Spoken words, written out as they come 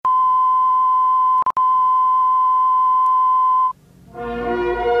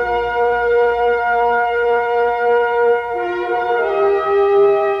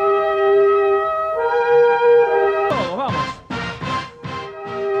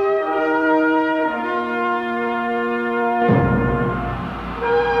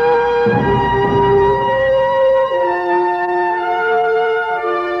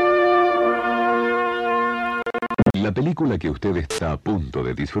La película que usted está a punto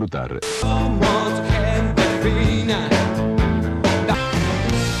de disfrutar.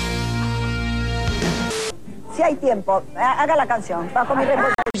 Si hay tiempo, haga la canción, bajo mi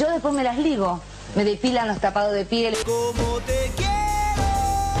responsabilidad. Yo después me las ligo, me depilan los tapados de piel. Como te quiero,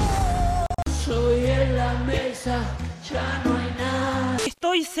 soy en la mesa, ya no hay nada.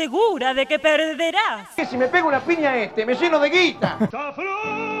 Estoy segura de que perderás. Si me pego una piña me lleno de guita.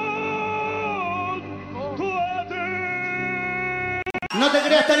 No te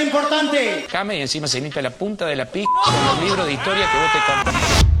creas tan importante. Jame y encima se limpia la punta de la pija con los libros de historia que vos te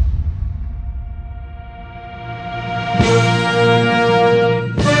compras.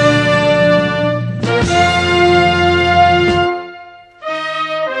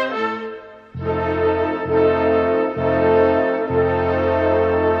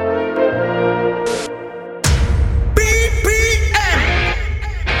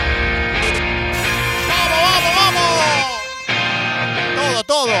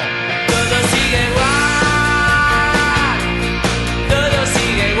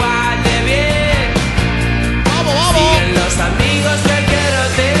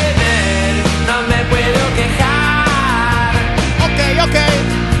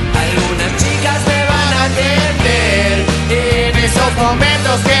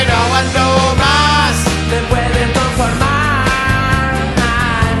 Momentos que no aguanto más, me pueden conformar.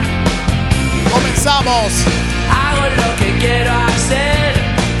 Comenzamos. Hago lo que quiero hacer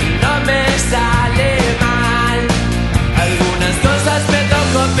y no me sale mal. Algunas cosas me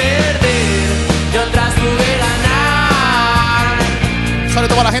tocó perder y otras pude ganar. Sobre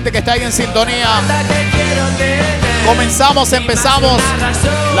todo a la gente que está ahí en sintonía. Comenzamos, empezamos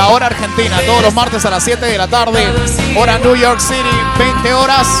la hora argentina, todos los martes a las 7 de la tarde, hora New York City, 20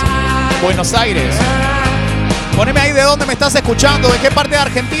 horas, Buenos Aires. Poneme ahí de dónde me estás escuchando, de qué parte de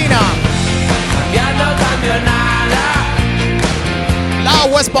Argentina. La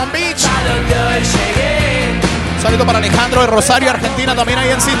West Palm Beach. Un saludo para Alejandro de Rosario, Argentina, también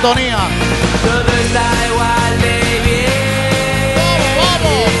ahí en sintonía. Todo está igual de bien.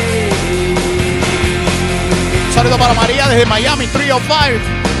 Un saludo para María desde Miami, 305,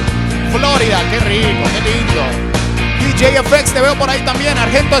 Florida. Qué rico, qué lindo. DJ FX, te veo por ahí también.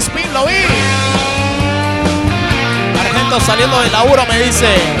 Argento Spin, lo vi. Argento saliendo del laburo me dice,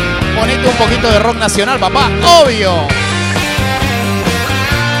 ponete un poquito de rock nacional, papá. Obvio.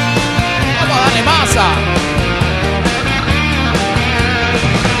 Vamos a darle masa.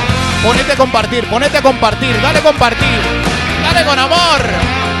 Ponete a compartir, dale compartir. Dale con amor.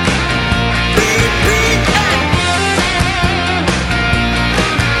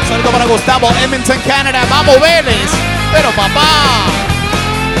 Saludo para Gustavo, Edmonton, Canadá. Vamos, Vélez. Pero papá.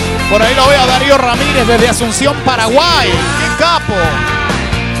 Por ahí lo veo a Darío Ramírez desde Asunción, Paraguay. ¡Qué capo!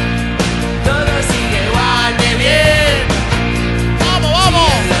 Todo sigue igual de bien. ¡Vamos, vamos!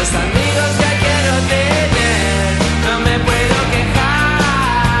 Los amigos que quiero tener, no me puedo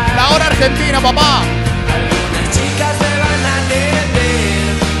quejar. La hora argentina, papá. Algunas chicas me van a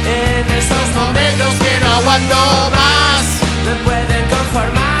atender en esos momentos que no aguanto más. me pueden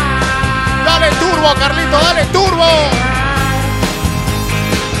conformar. Dale turbo, Carlito, dale turbo.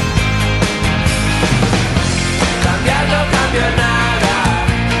 Cambiar no cambio nada.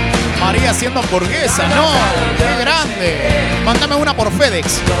 María haciendo hamburguesa, no, qué grande. Mándame una por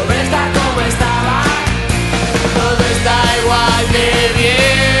FedEx. Todo está como estaba. Todo está igual de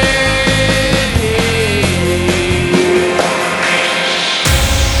bien.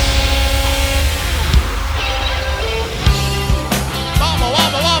 Vamos,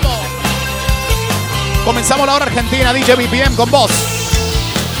 vamos, vamos. Comenzamos la hora argentina, DJ BPM con vos.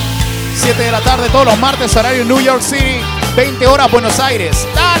 7 de la tarde todos los martes, horario New York City, 20 horas Buenos Aires.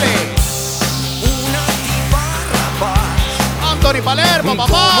 Dale. Anthony Palermo,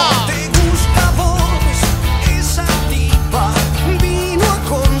 papá. ¿Te gusta vos? Esa tipa vino a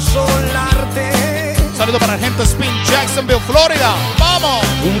consolarte. Saludo para Argento Spin, Jacksonville, Florida. Vamos.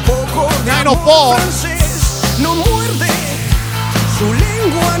 Un poco de 904. francés no muerde. Su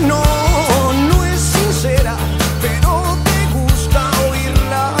lengua no es sincera, pero te gusta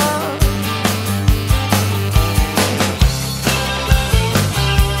oírla.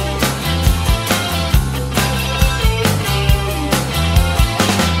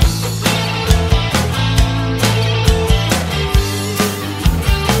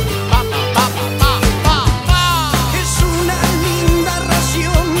 Es una linda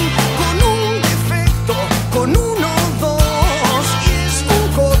ración con un defecto, con uno o dos, y es un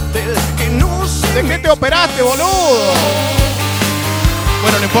cóctel que no se ¿De qué te operaste, boludo?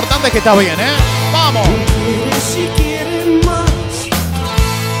 Bueno, lo importante es que estás bien, ¿eh? Vamos. Si quieren más,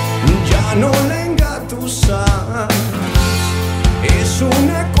 ya no la engatusas.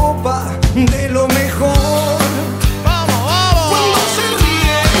 de lo mejor. ¡Vamos, vamos! Cuando se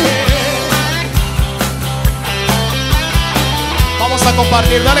ríe. Vamos a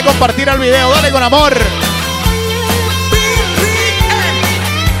compartir, dale compartir al video, dale con amor.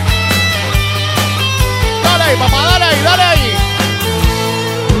 Dale ahí, papá, dale ahí, dale ahí.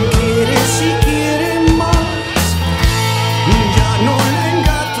 Quiere si quiere más, ya no la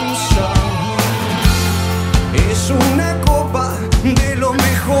engatusa. Es una copa de lo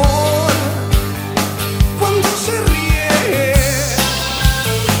mejor. Cuando se ríe.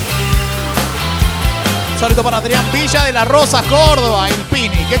 Un saludo para Adrián Villa de las Rosas, Córdoba, el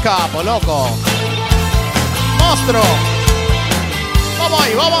Pini. Qué capo, loco. Monstruo. Vamos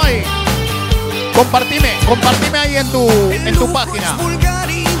ahí, vamos ahí. Compartime ahí en tu página.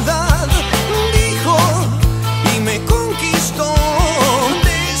 Vulgaridad, dijo, y me conquistó.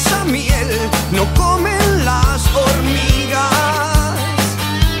 De esa miel no comen las hormigas.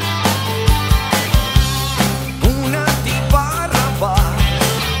 Una tipa rapaz,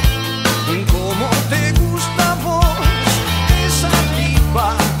 como te gusta a vos. Esa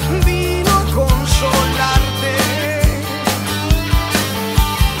tipa vino a consolarte.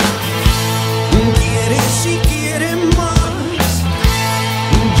 Quiere si quiere más,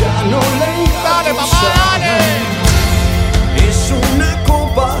 ya no le Dale, papá, dale. Es una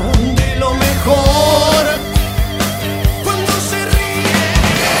copa de lo mejor. Cuando se ríe.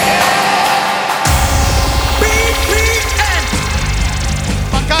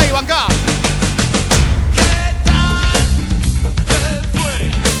 Banca ahí, banca. ¿Qué tal te fue?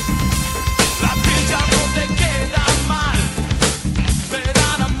 La piel ya no te queda mal. Me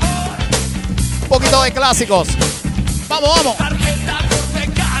dan amor. Un poquito de clásicos. Vamos, vamos. Tarjeta por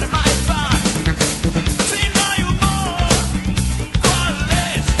pecar my pan. Si no hay humor, ¿cuál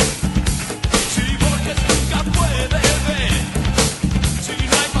es? Si Borges nunca puede ver. Si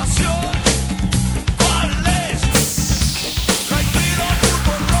no hay pasión, ¿cuál es? No hay tiro,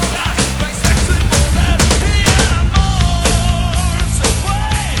 fútbol, drogas, no hay sexo y poder. Y el amor se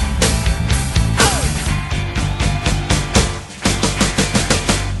fue.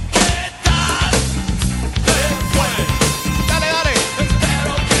 ¿Qué tal te fue? Dale, dale.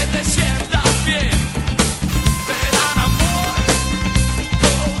 Espero que te sientas bien. Te dan amor.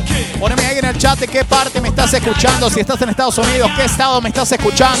 ¿Qué? Poneme ahí en el chat de qué parte me estás escuchando. Si estás en Estados Unidos, qué estado me estás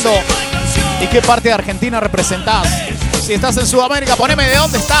escuchando. ¿Y qué parte de Argentina representás? Si estás en Sudamérica, poneme de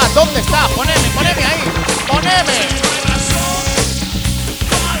dónde estás. ¿Dónde estás? Poneme ahí. Poneme.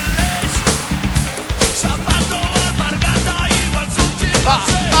 Zapato, alpargata, igual sushi. Va,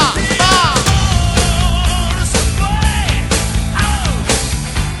 va, va. Se fue.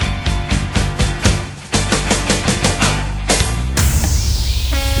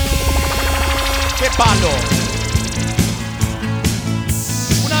 ¡Qué palo!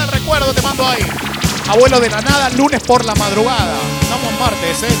 Una de recuerdo te mando ahí. Abuelo de la nada, lunes por la madrugada. Estamos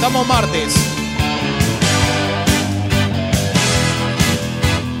martes, estamos martes.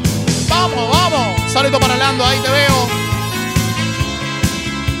 Vamos, vamos. Saludo para Lando, ahí te veo.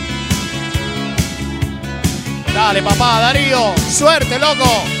 Dale, papá, Darío. Suerte, loco.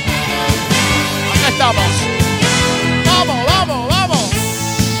 Acá estamos. Vamos, vamos, vamos.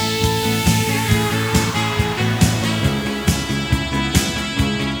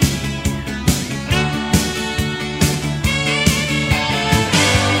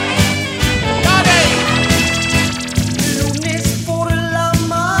 Lunes por la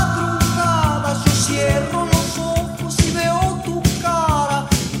madrugada, yo cierro los ojos y veo tu cara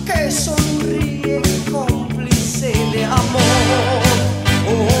que sonríe cómplice de amor.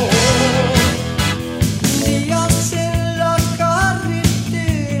 Días en la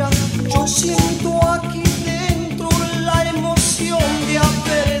carretera, yo siento aquí dentro la emoción de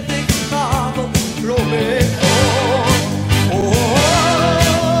haber dejado lo mejor.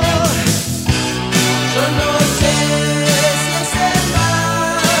 Yo no sé si es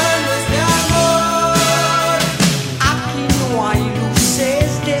hermano, es de amor. Aquí no hay luces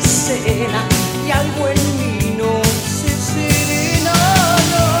de escena y algo en mí no se serena.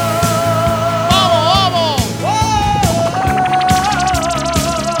 ¡Vamos, vamos!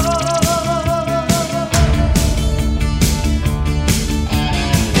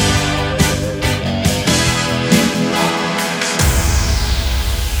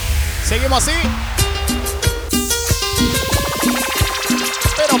 Seguimos así.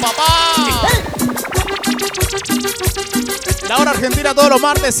 Pero papá. La hora argentina todos los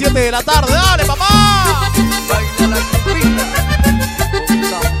martes, 7 de la tarde. ¡Dale, papá! Baila la cumbia,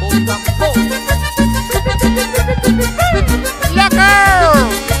 con tambo, ¡Loco!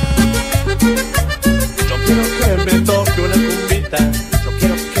 yo quiero que me toque una cumbita, yo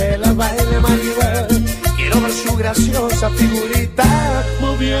quiero que la baile Maribel. Quiero ver su graciosa figurita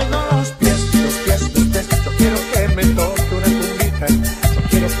moviendo los pies, los pies, los pies. Yo quiero que me toque una cunguita. Yo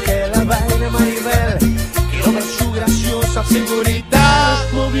quiero que la baile Maribel. Quiero ver su graciosa figurita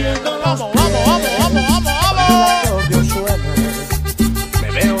moviendo los pies. Vamos. Cuando el suena, me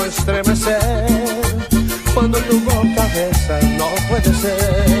veo estremecer. Cuando tu boca besa, no puede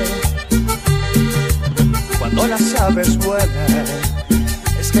ser. Cuando las aves vuelan,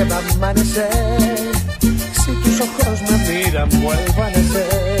 es que va a amanecer. Si tus ojos me miran, vuelvo a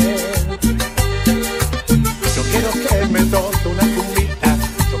nacer. Yo quiero que me toque una cumbita.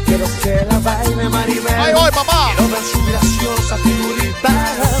 Yo quiero que la baile Maribel. ¡Ahí voy, papá! Quiero ver su graciosa figurita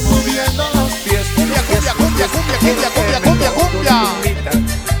moviendo los pies. Cumbia.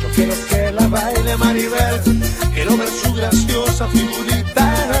 Yo quiero que la baile Maribel. Quiero ver su graciosa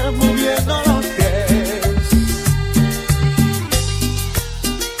figurita moviendo los pies.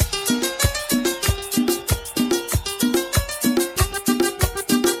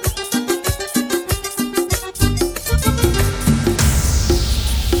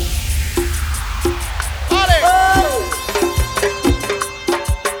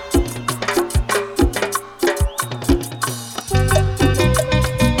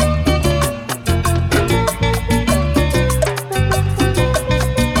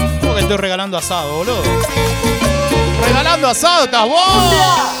 Estoy regalando asado, boludo. Regalando asado, estás vos.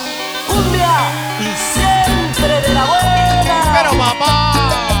 Cumbia y siempre de la buena. Pero papá.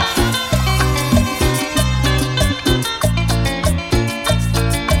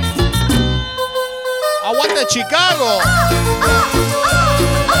 Aguante Chicago.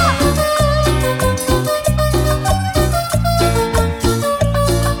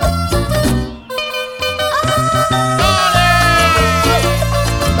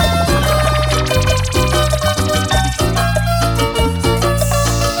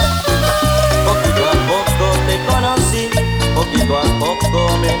 Poquito a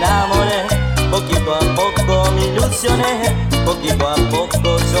poco me enamoré, poquito a poco me ilusioné, poquito a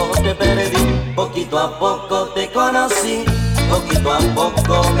poco yo te perdí, poquito a poco te conocí, poquito a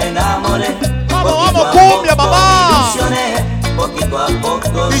poco me enamoré. Vamos, cumbia, papá. Me ilusioné, poquito a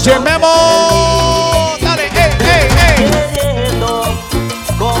poco DJ Memo. Dale, queriendo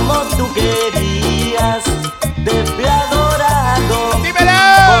como tú querías, te fui adorando. Dímelo.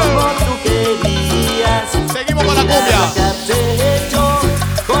 Como tú querías. Seguimos con la cumbia.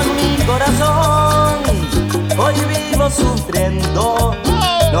 Con mi corazón, hoy vivo sufriendo,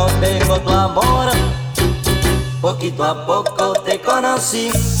 no tengo tu amor. Poquito a poco te conocí,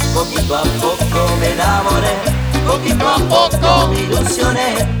 poquito a poco me enamoré, poquito a poco me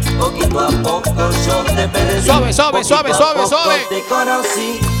ilusioné, poquito a poco yo te perdí. Suave. Te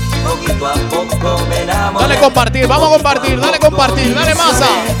conocí, poquito a poco me enamoré. Dale compartir, vamos a compartir, dale compartir, dale masa.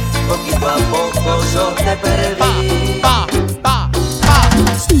 Poquito a poco yo te perdí. Pa.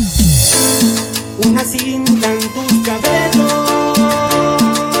 Una cinta en tus cabellos.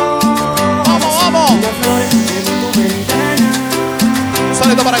 Vamos. Una flor en tu ventana. Un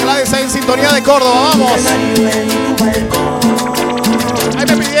saludo para Gladys en sintonía de Córdoba, vamos. Un marido en tu balcón. Ahí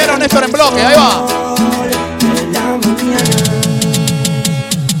me pidieron Néstor en bloque, ahí va. En la mañana.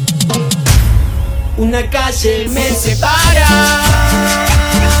 Una calle me separa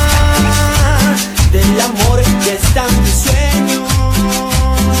del amor que está en mi sueño.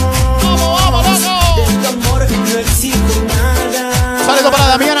 Vamos. De tu amor no exijo nada. Un saludo para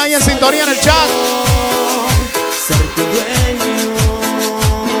Damián ahí en sintonía en el chat. Ser tu dueño.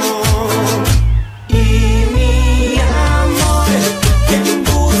 Y mi amor, que en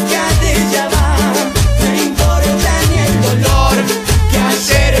busca de ella va. No importa ni el dolor que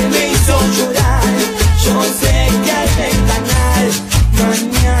ayer me hizo llorar. Yo sé que al ventanal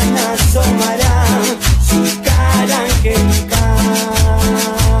mañana asomará su cara angelical.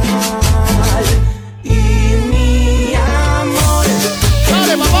 Y mi amor, que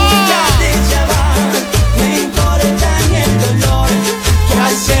Dale, nunca papá. te llama. No importa ni el dolor que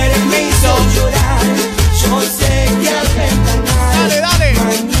ayer me hizo llorar. Yo sé que al ventanal Dale.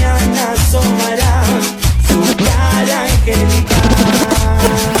 mañana asomará su cara angelical.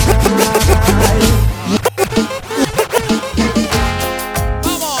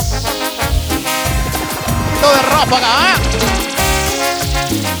 Vamos. Todo de ráfaga, ¿eh?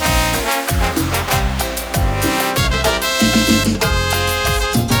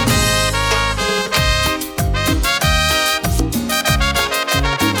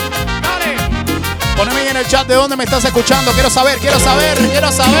 Dale. Poneme ahí en el chat de dónde me estás escuchando. Quiero saber.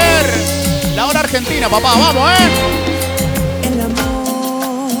 La hora argentina, papá. Vamos, ¿eh? El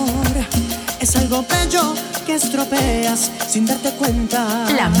amor es algo bello que estropeas sin darte cuenta.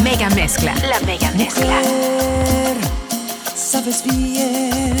 La mega mezcla. La mega mezcla. Mujer, sabes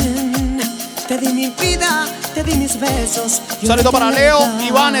bien, te di mi vida, te di mis besos. Un saludo para Leo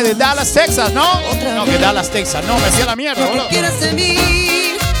Ivane de Dallas, Texas, ¿no? No, que Dallas, Texas. No, me hacía la mierda, boludo. ¿Quieres de mí?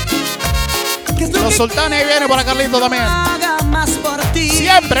 Los sultanes vienen para Carlito también. Haga más por ti.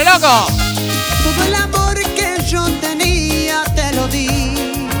 Siempre, loco. Todo el amor que yo tenía te lo di.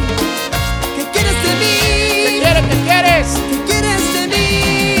 ¿Qué quieres de mí? ¿Qué quieres? ¿Qué quieres? ¿Qué quieres de mí?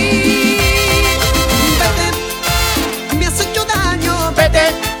 Vete, me has hecho daño. Vete.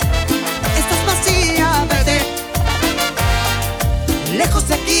 Estás vacía, vete. Lejos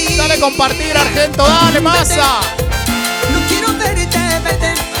de aquí. Dale compartir, Argento, dale, masa. No quiero verte,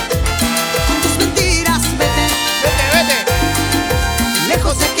 vete. Con tus mentiras, vete. Vete, vete.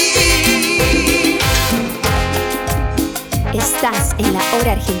 Lejos de aquí. Estás en la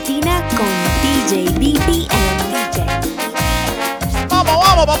hora argentina con DJ BPM. Vamos,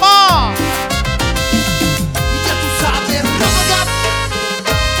 vamos, papá. Ya tú sabes,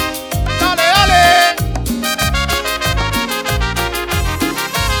 Dale, dale.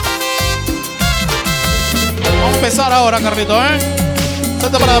 Vamos a empezar ahora, Carlito, ¿eh?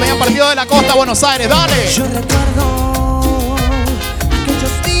 Esto para Damián, partido de la costa, Buenos Aires, dale. yo recuerdo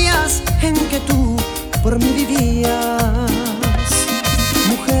aquellos días en que tú por mí vivías.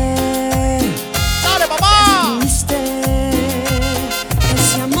 Mujer, Dale, papá. viste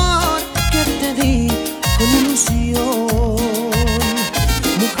ese amor que te di con ilusión.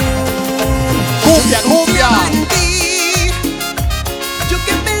 Mujer, Cumbia, cumbia. en ti. Yo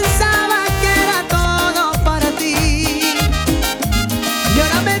que pensaba que era todo para ti. Y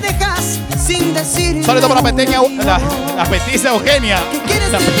ahora me dejas sin decir. Un saludo para la petiza Eugenia. ¿Qué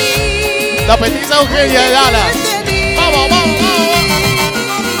quieres de mí? La petiza Eugenia de Dallas. Vamos, vamos, vamos.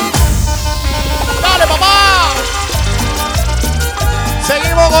 Dale, papá.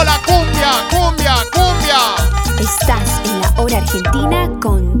 Seguimos con la cumbia, cumbia, cumbia. Estás en la hora argentina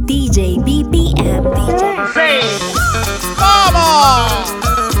con DJ BPM. ¡Vamos!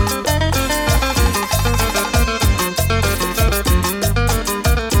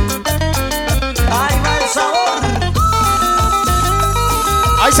 Ahí va el sabor.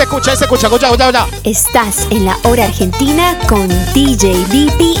 Ahí se escucha, escucha. Estás en la hora argentina con DJ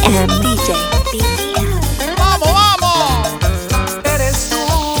BPM. DJ BPM. ¡Vamos, vamos! Eres tú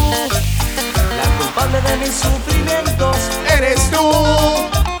la culpable de mis sufrimientos.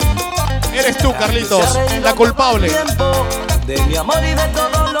 Eres tú, Carlitos, la culpable. Tiempo de mi amor y de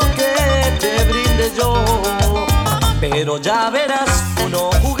todo lo que te brinde yo. Pero ya verás, tú no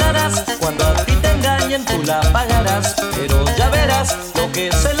jugarás. Cuando a ti te engañen, tú la pagarás. Pero ya verás lo que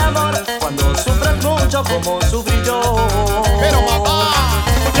es el amor. Cuando sufras mucho como sufrí yo. Pero papá,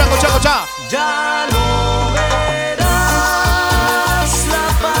 escucha. Ya lo verás, la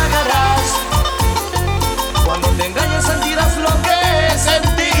pagarás. Cuando te engañes sentirás lo que he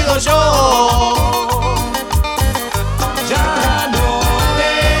sentido yo. Ya no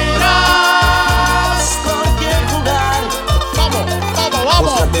tendrás con quién jugar.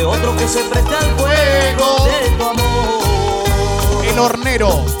 Vamos. Búscate otro que se preste al juego de tu amor. El hornero.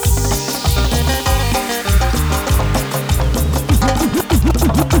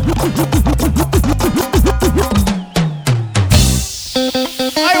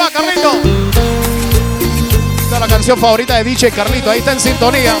 Ahí va, Carlito. Esta es la canción favorita de DJ Carlito. Ahí está en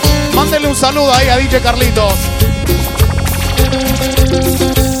sintonía. Mándenle un saludo ahí a DJ Carlitos.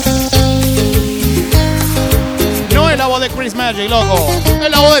 No es la voz de Chris Magic, loco. Es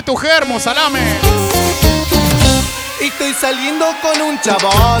la voz de tu germo, salame. Y estoy saliendo con un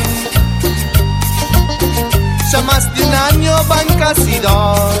chabón. Ya más de un año van casi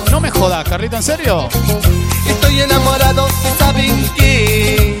dos. No me jodas, Carlito, ¿en serio? Estoy enamorado, ¿saben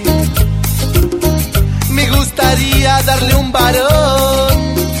qué? Me gustaría darle un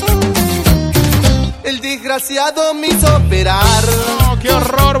varón. El desgraciado me hizo operar. Oh, ¡qué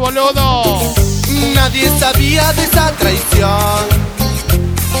horror, boludo! Nadie sabía de esa traición.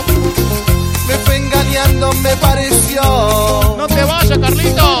 Me fue engañando, me pareció. ¡No te vayas,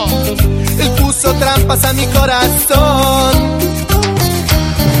 Carlito! Él puso trampas a mi corazón.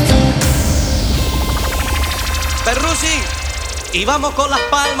 Perrusi, y vamos con las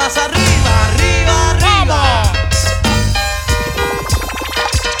palmas arriba, arriba, arriba. ¡Vamos!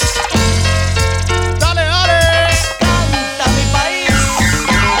 ¡Dale, dale! Canta mi país.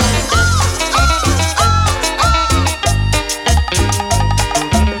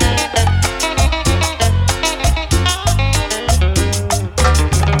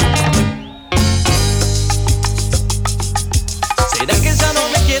 ¿Será que ya no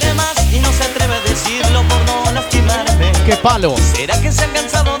me quiere más y no se atreve a decirlo por no lastimarme? ¡Qué palo! ¿Será que que se han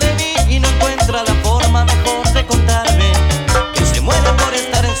cansado de mí y no encuentra la forma mejor de contarme que se muere por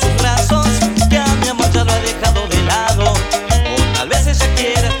estar en sus brazos, que a mi amor ya lo ha dejado de lado. O tal vez ella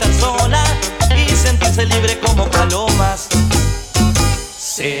quiera estar sola y sentirse libre como palomas.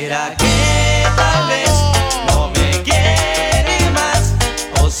 ¿Será que tal vez no me quiere más?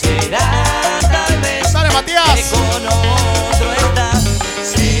 ¿O será tal vez ¡Dale, Matías! que con otro está?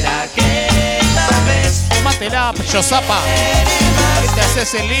 ¿Será que tal vez Tómatela, Yosapa. ¿Qué te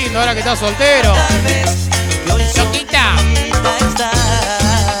haces el lindo ahora que estás soltero? tal vez que hoy Choquita. solita está?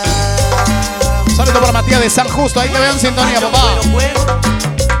 Saludos para Matías de San Justo. Ahí te veo en sintonía, papá.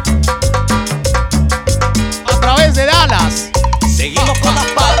 A través de Dallas. Seguimos con las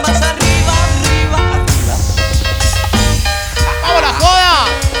palmas arriba, arriba, arriba. ¡Vamos la joda!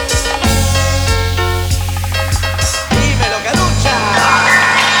 Dímelo, Calucha.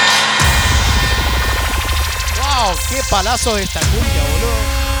 ¡Wow! ¡Qué palazo de esta cumbia, boludo!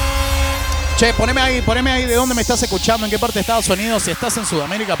 Che, poneme ahí de dónde me estás escuchando, en qué parte de Estados Unidos. Si estás en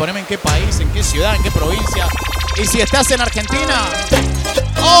Sudamérica, poneme en qué país, en qué ciudad, en qué provincia. Y si estás en Argentina,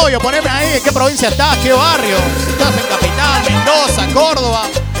 obvio, poneme ahí en qué provincia estás, qué barrio. Si estás en Capital, Mendoza, Córdoba.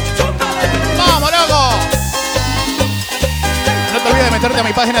 ¡Vamos, loco! No te olvides de meterte a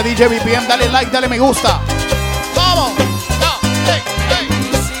mi página DJ BPM, dale like, dale me gusta. ¡Vamos! No, hey, hey.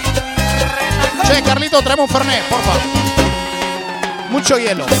 Che, Carlito, traeme un Fernet, porfa. Mucho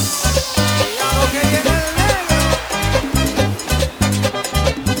hielo.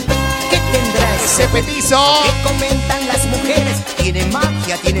 ¿Qué tendrá Ese petizo. que comentan las mujeres? Tiene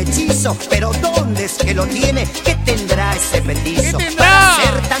magia, tiene hechizo, pero ¿dónde es que lo tiene? ¿Qué tendrá ese petizo? ¿Qué tendrá? Para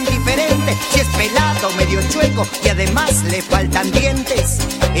ser tan diferente, si es pelado, medio chueco y además le faltan dientes.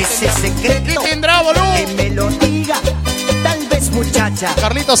 Ese secreto ¿Qué tendrá, boludo? que me lo diga. Tal vez, muchacha,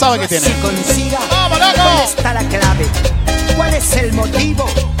 Carlito sabe que tiene. si consiga. ¡Vamos, loco! ¿Cuál está la clave? ¿Cuál es el motivo?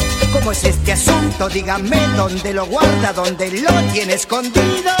 ¿Cómo es este asunto? Dígame dónde lo guarda, dónde lo tiene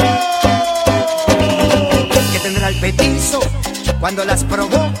escondido. ¿Qué tendrá el petizo cuando las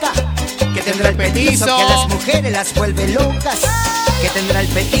provoca? ¿Qué tendrá el petizo que a las mujeres las vuelve locas? ¿Qué tendrá el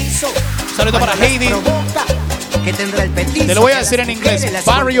petizo? Saludo para cuando las Heidi. provoca? ¿Qué tendrá el petizo? Te lo voy a que decir las en inglés. mujeres las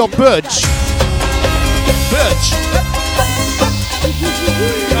Barrio Butch. Butch.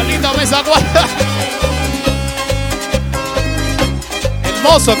 Carlito, me sacó. El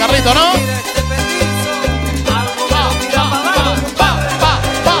mozo, Carlito, ¿no?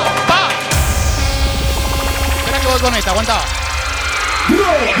 Espera que voy con esta, aguanta.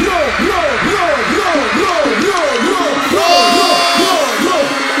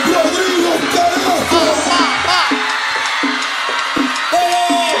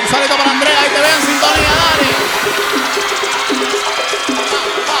 Un saludo para Andrea, ahí te veo en sintonía, dale.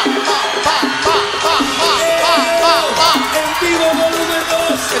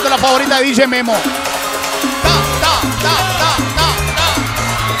 Esta es la favorita de DJ Memo.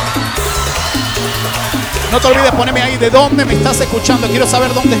 No te olvides, poneme ahí de dónde me estás escuchando. Quiero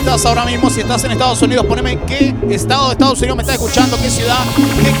saber dónde estás ahora mismo. Si estás en Estados Unidos, poneme en qué estado de Estados Unidos me estás escuchando, qué ciudad,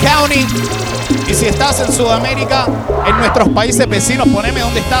 qué county. Y si estás en Sudamérica, en nuestros países vecinos, poneme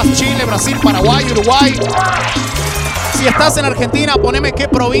dónde estás. Chile, Brasil, Paraguay, Uruguay. Si estás en Argentina, poneme qué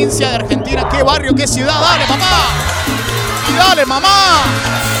provincia de Argentina, qué barrio, qué ciudad. Dale, mamá. Y dale, mamá.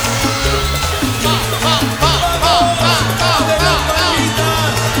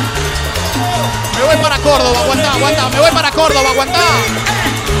 Me voy para Córdoba, aguantá, aguantá. Me voy para Córdoba, aguantá.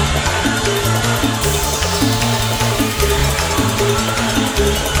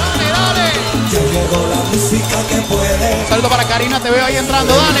 Dale, dale. Ya llegó la música que puede. Saludo para Karina, te veo ahí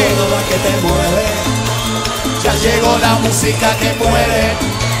entrando, dale. Que te mueve. Ya llegó la música que puede.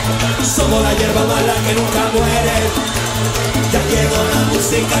 Somos la hierba mala que nunca muere. Ya llegó la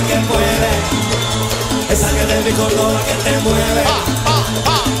música que puede. Esa que de mi Córdoba que te mueve.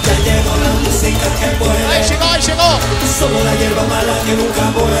 Ya llegó la música que puede. Ahí llegó, ahí llegó. Somos la hierba mala que nunca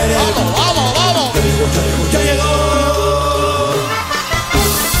muere. Vamos, vamos, vamos. Ya llegó.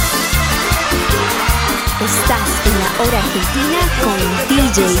 Estás en la hora argentina con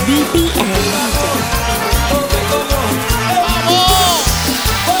DJ BPM.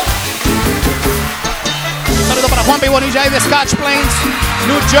 Un saludo para Juan P. Bonilla y de Scotch Plains,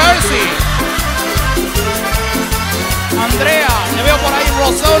 New Jersey. Andrea, te veo por ahí,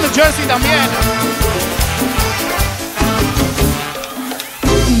 Roselle, New Jersey también.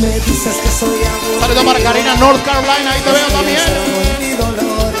 Me dices que soy aburrido. Saludo para Karina, North Carolina, ahí te veo también. Mi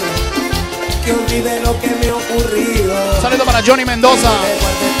dolor, que olvide lo que me ha ocurrido. Saludo para Johnny Mendoza,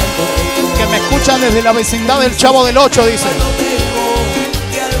 que me escucha desde la vecindad del Chavo del 8, dice.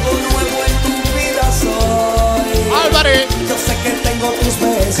 Que algo nuevo en tu vida soy. Álvarez. Yo sé que tengo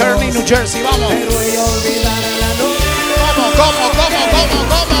Albany, New Jersey, vamos. Pero ella olvidarla no.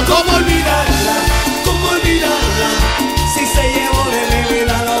 ¿Cómo olvidarla? ¿Cómo olvidarla? Si se llevó de mi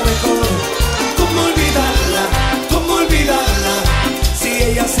vida lo mejor. ¿Cómo olvidarla? ¿Cómo olvidarla? Si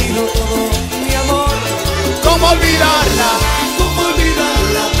ella ha sido todo mi amor. ¿Cómo olvidarla? ¿Cómo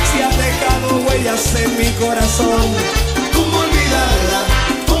olvidarla? Si ha dejado huellas en mi corazón. ¿Cómo olvidarla?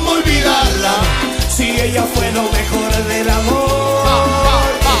 ¿Cómo olvidarla? Si ella fue lo mejor del amor.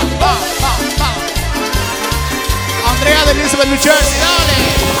 Andrea de Elizabeth, New Jersey, dale.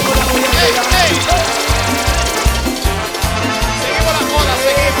 Hey. Seguimos la joda,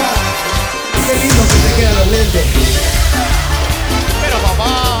 seguimos. Qué lindo que te quedan los lentes. Pero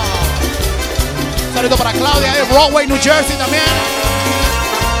papá. Saludo para Claudia de Broadway, New Jersey también.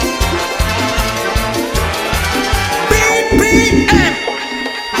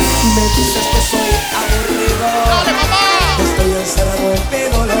 Me dices que soy aburrido. Dale, papá. Estoy encerrado en mi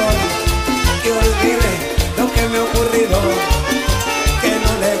dolor. Que olvide lo que me ha ocurrido. Que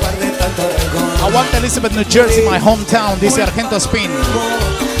no le guarde tanto rencor. Aguanta Elizabeth, New Jersey, my hometown, dice Argento Spin.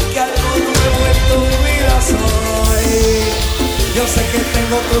 Que algo nuevo en tu vida soy. Yo sé que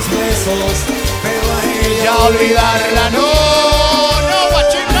tengo tus besos, pero a ella Ya olvidarla, no,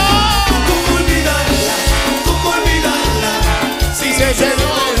 guachino. ¿Cómo olvidarla? ¿Cómo olvidarla? Si se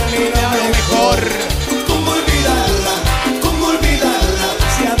llevó de mi vida lo mejor. ¿Cómo olvidarla? ¿Cómo olvidarla?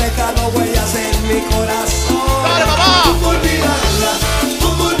 Si ha dejado huellas en mi corazón. Dale, papá. ¿Cómo olvidarla?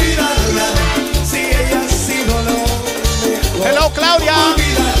 ¿Cómo olvidarla? Si ella ha sido lo mejor. Hello, Claudia. ¿Cómo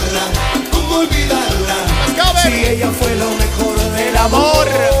olvidarla? ¿Cómo olvidarla? Let's go, baby. Si ella fue lo mejor del amor.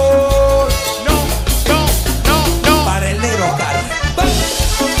 No. Para el negro Oscar.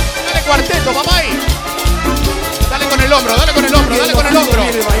 Dale cuarteto, papá. Ahí. Dale con el hombro. Viene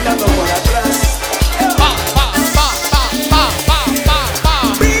bailando por atrás.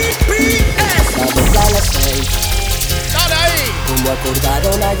 Dale ahí. Como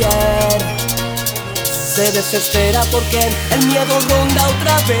acordaron ayer, se desespera porque el miedo ronda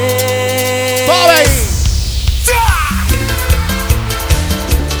otra vez. ¡Bobby!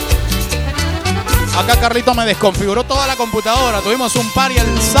 Acá Carlito me desconfiguró toda la computadora. Tuvimos un party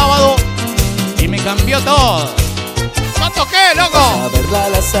el sábado y me cambió todo. ¿Cuánto qué, loco? A verla a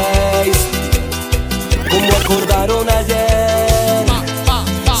las 6, como acordaron ayer.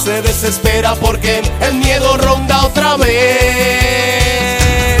 Se desespera porque el miedo ronda otra vez.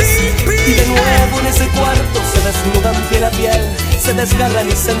 Y de nuevo en ese cuarto se desnudan piel a piel, se desgarran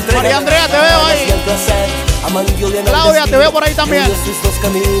y se entregan. María Andrea, te veo ahí. Claudia, te veo por ahí también. Sus dos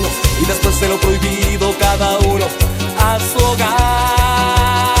caminos y después de lo prohibido cada uno a su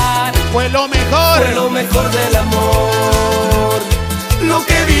hogar. Fue lo mejor. Fue lo mejor del amor. Lo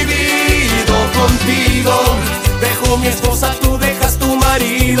que he vivido contigo. Dejo mi esposa, tú dejas tu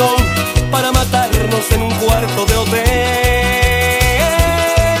marido para matarnos en un cuarto de hotel.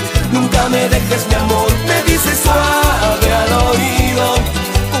 Nunca me dejes, mi amor, me dices suave al oído.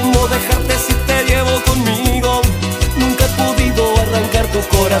 ¿Cómo dejarte si te llevo conmigo? Nunca he podido arrancar tu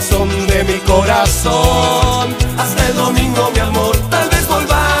corazón de mi corazón. Hasta el domingo, mi amor, tal vez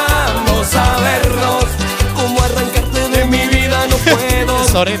volvamos a vernos. ¿Cómo arrancarte de mi vida? No puedo.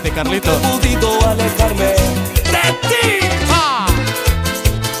 Sorete, Carlito. No he podido alejarme de ti.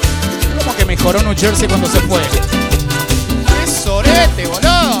 ¿Cómo que mejoró New Jersey cuando se fue? ¡Qué sorete,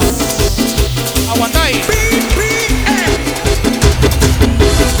 boludo! Aguantá ahí.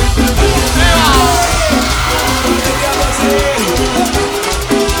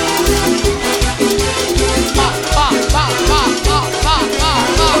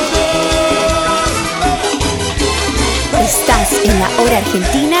 Estás en la hora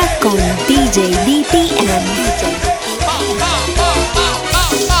argentina con DJ BPM.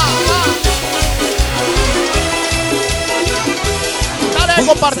 Dale a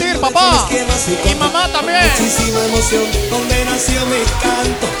compartir, papá. Y mamá también. Muchísima emoción, donde nació mi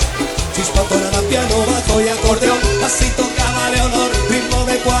canto. Chispa, tonada, piano, bajo y acordeón. Así tocaba Leonor, ritmo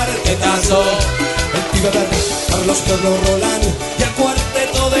de cuartetazo. El pibe verde, Carlos Pedro Roland y el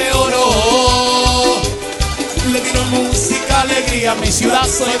cuarteto de oro. Le dieron música, alegría a mi ciudad.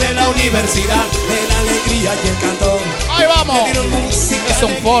 Soy de la universidad, de la alegría y el canto. Ahí vamos. Le dieron música, Es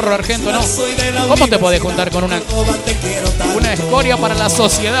un forro, Argento, ¿no? soy de la ¿Cómo te podés juntar con una te quiero tanto. escoria para la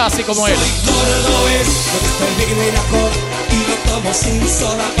sociedad así como él? Cordobés, donde estoy digno y mejor. Y lo tomo sin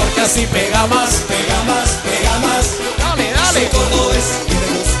soda porque así pega más, pega más, pega más. Dale, Soy cordobés y me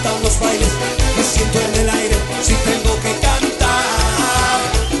gustan los bailes. Me siento en el aire si tengo que cantar.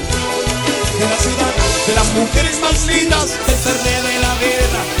 De la ciudad, de las mujeres más lindas, del Fernet de la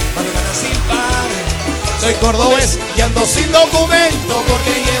guerra, para ganar sin par. Soy cordobés y ando sin documento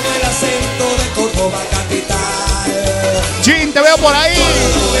porque llevo el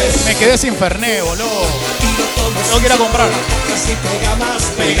quedé sin Fernet, boludo. Tengo que ir a comprar. Así pega más,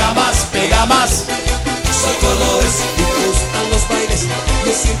 Pega más, pega más. Soy cordobés y me gustan los bailes.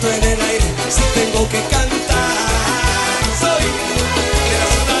 Me siento en el aire si tengo que cantar. Soy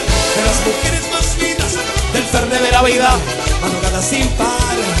de las mujeres más finas del Fernet de la vida. Madrugada sin par.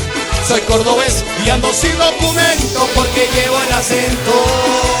 Soy cordobés y ando sin documento porque llevo el acento.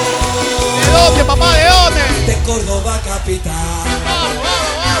 ¿De dónde, papá? ¿De dónde? De Córdoba capital.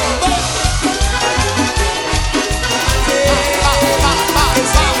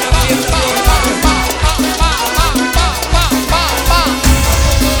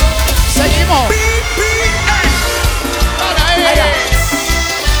 Seguimos.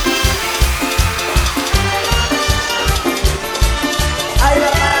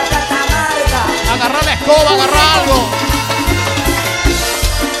 Agarrar la escoba, agarrar algo.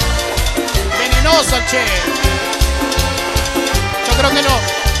 Venenoso, che. Yo creo que no.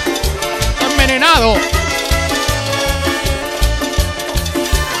 Está envenenado.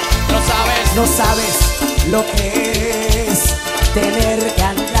 No sabes lo que es tener que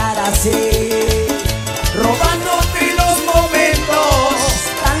andar así, robándote los momentos,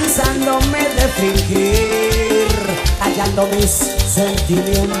 cansándome de fingir, callando mis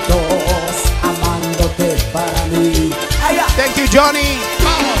sentimientos, amándote para mí. Thank you, Johnny.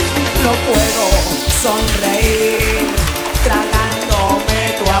 Vamos. No puedo sonreír,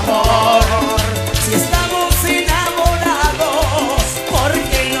 tragándome tu amor. Si estamos enamorados, ¿por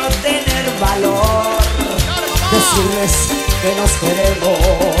qué no tener valor? Decirles que nos queremos,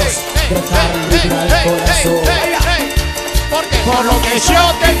 dejar libre al corazón. Porque por lo que yo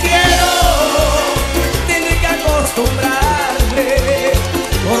te quiero, tienes que acostumbrarme.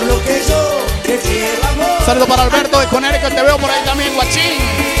 Por lo que yo te quiero, amor. Saludo para Alberto de Connecticut, te veo por ahí también, guachín.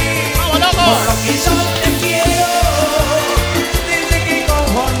 ¡Vamos, loco! Por lo que yo te quiero, tienes que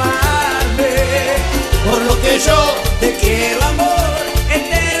conformarme. Por lo que yo te quiero, amor, he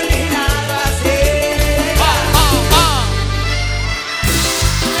terminado así.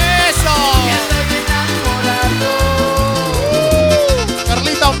 ¡Eso!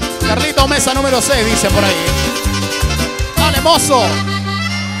 Carlito Mesa número 6, dice por ahí. ¡Dale, mozo!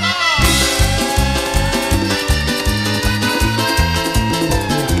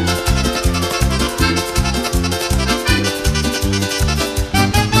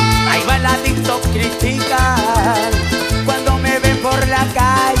 Ahí va la TikTok critican cuando me ven por la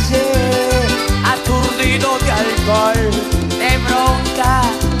calle, aturdido de alcohol, de bronca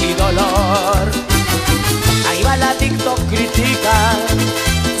y dolor. Ahí va la TikTok critican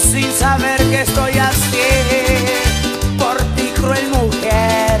sin saber que estoy así. Por ti, cruel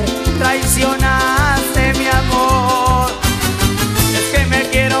mujer, traicionaste mi amor. Es que me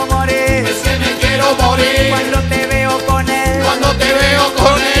quiero morir, Es que me quiero morir. cuando te veo con él, Cuando te veo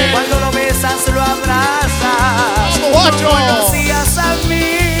con él. cuando lo besas, lo abrazas. ¡Vamos, guacho! No conocías a mí.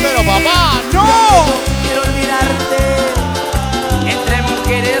 Pero papá, ¡no! Quiero olvidarte entre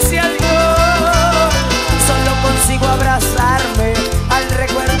mujeres y alcohol. Solo consigo abrazarme al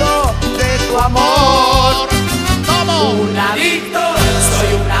recuerdo de tu amor. ¡Vamos! Un adicto, soy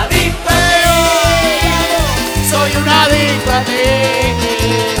un adicto a ti. Soy un adicto a ti.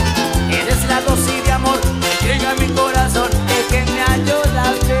 Eres la dosis de amor que llega a mi corazón, que me ayuda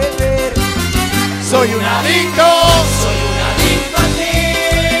a beber. Soy un adicto. Soy un adicto a ti.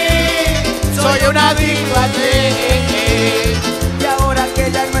 Soy un adicto a ti. Y ahora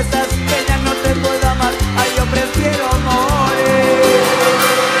que ya no estás, que ya no te puedo amar, ay, yo prefiero morir.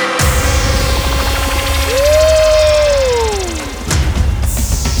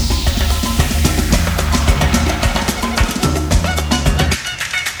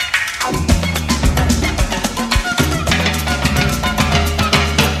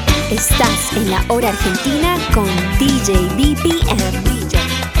 Estás en la hora argentina con DJ BPM.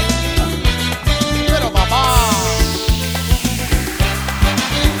 Pero papá.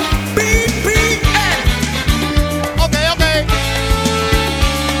 Ok.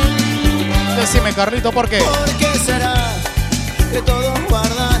 Decime, Carlito, ¿por qué? ¿Por qué será que todos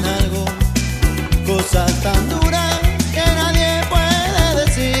guardan algo? Cosas tan duras que nadie puede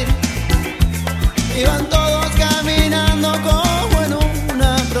decir. Y van todos caminando como en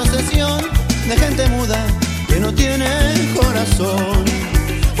una procesión de gente muda que no tiene corazón.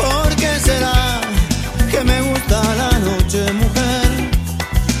 ¿Por qué será que me gusta la noche, mujer?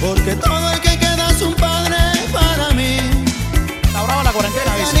 Porque todo el que queda es un padre para mí. Está brava la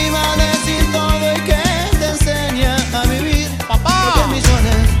cuarentena, Que dice. se anima a decir todo y que te enseña a vivir. Papá. Porque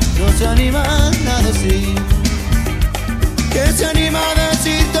millones no se animan a decir. Que se anima a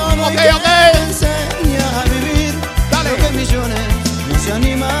decir todo y que te enseña a vivir. Dale. Porque millones no se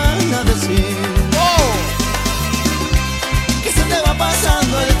animan a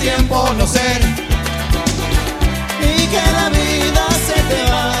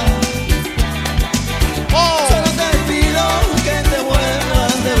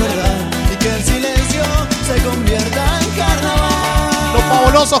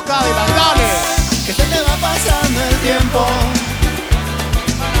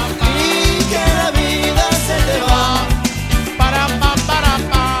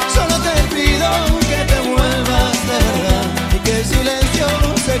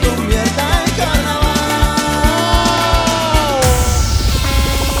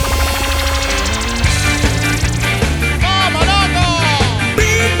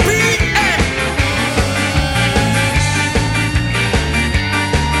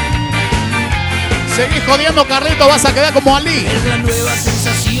ni jodiendo, Carlito, vas a quedar como Ali. Es la nueva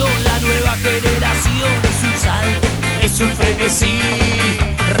sensación, la nueva generación. Es un salto, es un frenesí.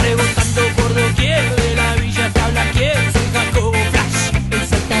 Rebotando por doquier de la villa tabla quien soy Jacobo Flash, el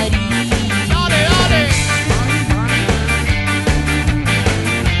saltarín. Dale, dale.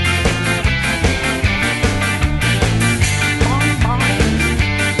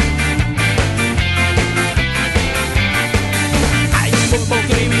 Hay un bombo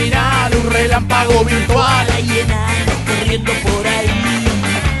criminal, un relámpago virtual. Hay enanos corriendo por ahí.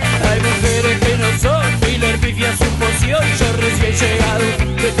 Hay mujeres que no son Miller, pifia su poción. Yo recién llegado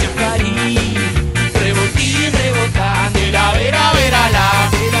de Chacarí. Rebotín, rebotando. De la vera a la.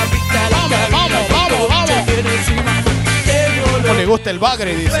 De la pista a la cabina. Vamos. No le gusta el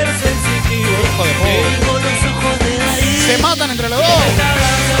bagre, dice. Hijo de Tengo los ojos de Darío. Se matan entre los dos.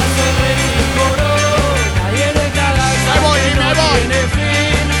 Ahí voy, Jimmy, ahí voy.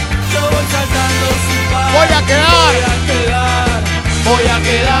 Yo voy saltando sin parar. Voy a quedar. Voy a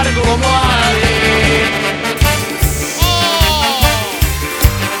quedar como Ale.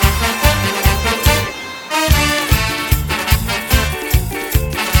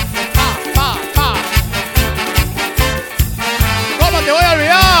 ¿Cómo te voy a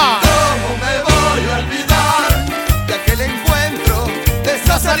olvidar? ¿Cómo me voy a olvidar de aquel encuentro, de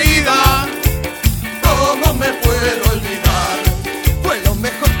esa salida? ¿Cómo me puedo olvidar? Fue lo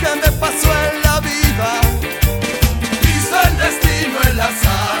mejor que me pasó en la vida. Hizo el destino, el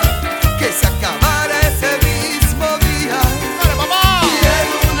azar, que se acabara ese mismo día. ¡Dale, papá! Y en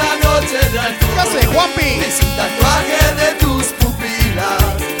una noche de alcohol, ¿Qué haces, Juanpi? hice un tatuaje de tus pupilas.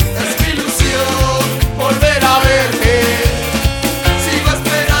 Es mi ilusión volver a verte. Sigo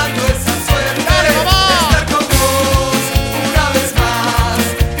esperando esa suerte. ¡Dale, mamá! De estar con vos una vez más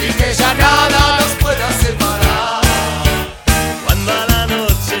y que ya nada nos pueda separar. Cuando a la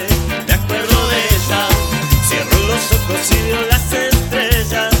noche me acuerdo de ella, cierro los ojos y veo las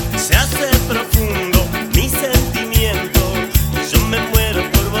estrellas. Se hace profundo mi sentimiento y yo me muero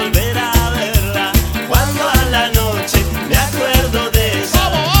por volver a verla. Cuando a la noche me acuerdo de ella,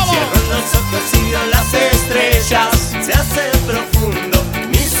 cierro los ojos y veo las estrellas. Se hace profundo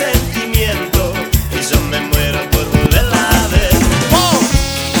mi sentimiento y yo me muero por volverla a ver.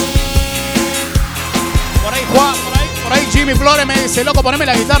 Por ahí, Juan, por ahí Jimmy Flores me dice, loco, poneme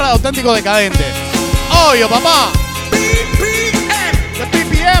la guitarra de Auténtico Decadente. Obvio, papá. De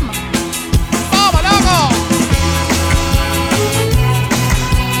PPM. ¡Vamos, loco!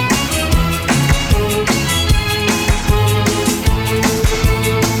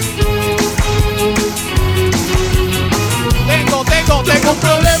 Tengo Un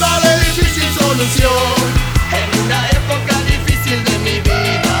problema de difícil solución en una época difícil de mi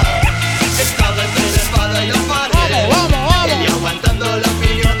vida. Estaba entre la espada y la pared. Vamos. Y aguantando la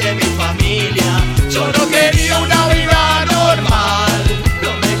opinión de mi familia. Yo no quería una vida normal.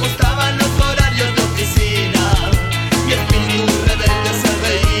 No me gustaban los horarios de oficina. Mi espíritu rebelde se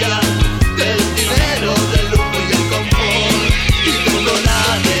veía del dinero, del lujo y el confort. Y tuvo la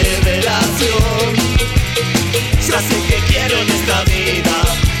revelación. Ya sé que quiero en esta vida,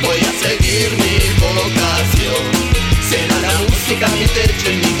 voy a seguir mi vocación. Será la música mi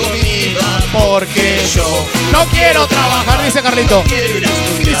techo y mi comida. Porque yo no quiero trabajar, dice Carlito. Quiero ir a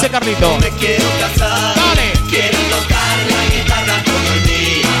estudiar, Dice Carlito. no me quiero casar. Dale. Quiero tocar la guitarra todo el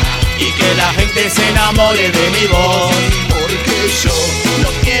día y que la gente se enamore de mi voz. Porque yo no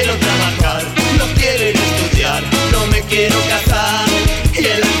quiero trabajar, no quiero ir a estudiar, no me quiero casar. Y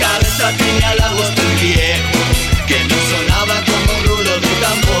en la cabeza tenía la voz del viejo que me sonaba como un rulo de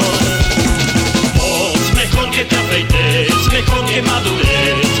tambor. Vos, mejor que te afeites, mejor que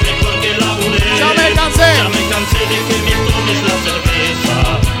madures, mejor que labures. Ya me cansé. Ya me cansé de que me tomes la cerveza.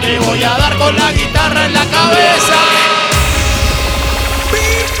 Te voy a dar con la guitarra en la cabeza.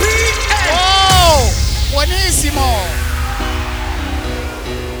 ¡Oh! ¡Buenísimo!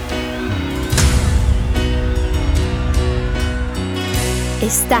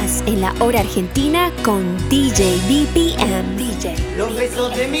 Estás en la hora argentina con DJ BPM. Los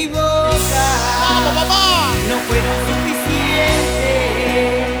besos de mi boca ¡Vamos, papá! no fueron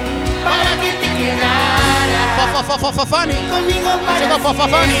suficientes para que te quedaras Fanny. conmigo para Llegó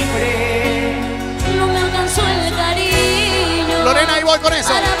Fanny. siempre. No me alcanzó el cariño. Lorena, ahí voy con eso.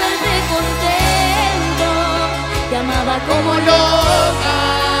 Para verte contento. Te amaba como loca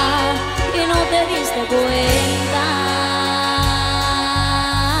y no te diste cuenta.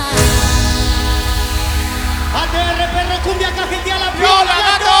 ATR, perro, cumbia, cajetea la ¡Viola,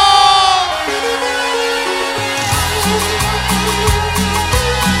 gato!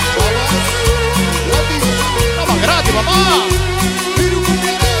 Vamos, gratis, papá.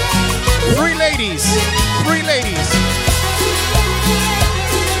 Three ladies.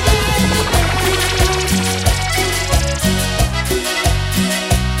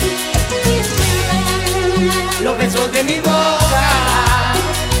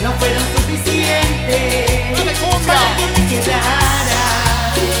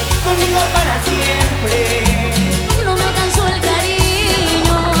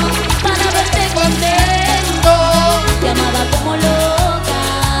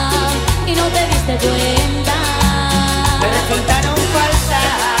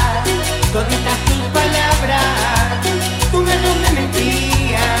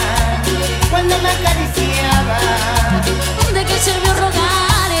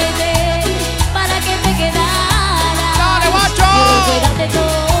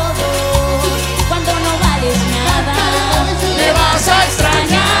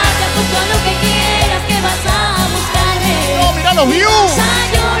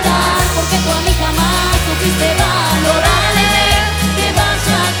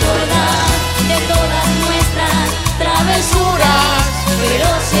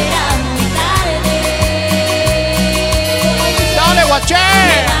 noche.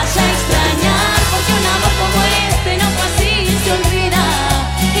 Me vas a extrañar porque un amor como este no fácil se olvida.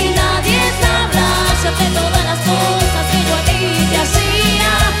 Y nadie sabrá hacerte todas las cosas que yo a ti te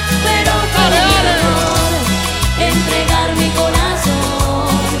hacía. Pero fue mi error entregar mi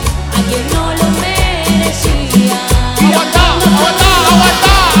corazón a quien no lo merecía. Aguanta, aguanta,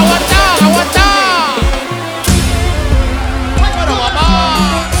 aguanta, aguanta, aguanta. Pero mamá.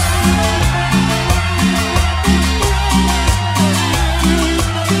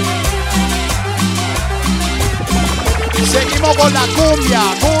 Seguimos con la cumbia,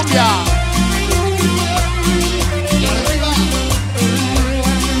 cumbia.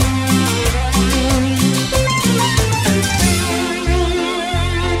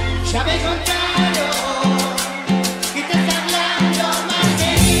 Ya me contaron que te está hablando más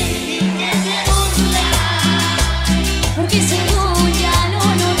de mí y que te burla. Porque según ya lo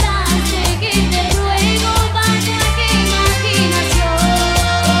notaste, que te ruego, vaya que imaginación.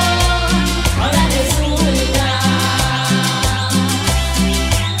 Ahora resulta.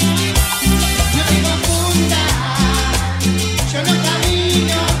 No te confundas, yo no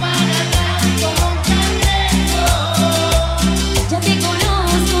camino para atrás como un cangrejo. Ya te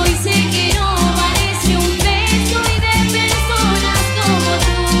conozco y sé que no parece un beso y de personas como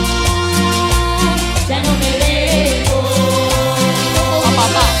tú. Ya no me dejo.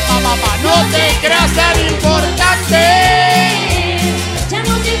 No te creas tan importante. Ya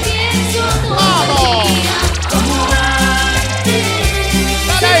no te pienso Vamos. todo el día como antes.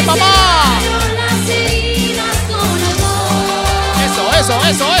 Dale ahí, mamá. Cerraron las heridas con amor. Eso,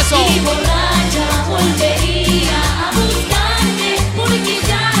 eso, eso. Y borracha volvería a buscarte porque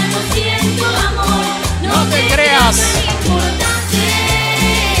ya no siento amor. No te creas. tan importante.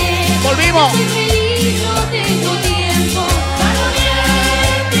 Volvimos. Estoy feliz, no tengo tiempo para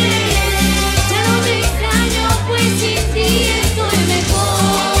odiarte. Ya no te extraño, pues sin ti estoy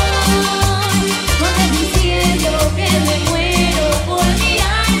mejor. No te diciendo que me muero por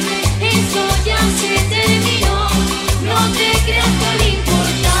mirarte, eso ya se terminó. No te creas tan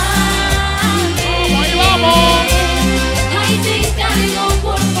importante. Ahí vamos. Ahí te encargo,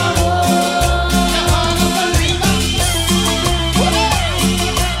 por favor.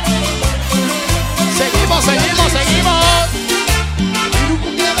 Seguimos, seguimos, seguimos.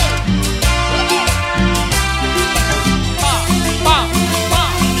 Pa, pa, pa.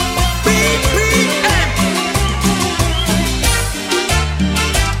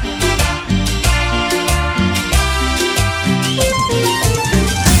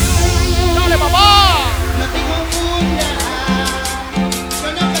 Dale, mamá. No te confundas, yo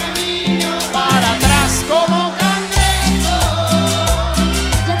no camino Para atrás como cangrejo.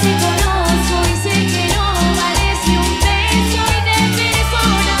 Ya te conozco y sé que no parece un beso y de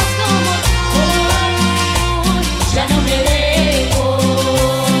personas como tú. Ya no me dejo.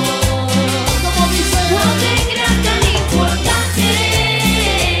 No te creas tan importante.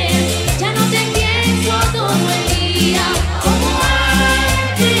 Ya no te pienso todo el día como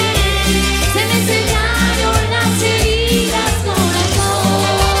antes. Se me cerraron las heridas con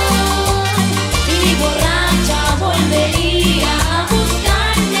alcohol. Y mi borracha volvería a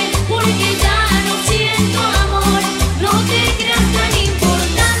buscarte porque ya no siento amor. No te creas tan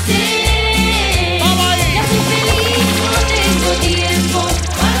importante. Ya soy feliz, no tengo tiempo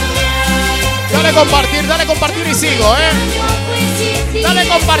para odiarte. Dale compartir y sigo, Pues sin ti Dale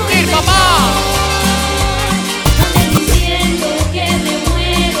compartir, estoy papá. Andes diciendo que me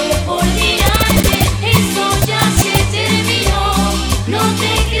muero por mirarte, eso ya se terminó. No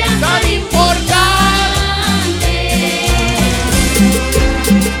te creas tan importante.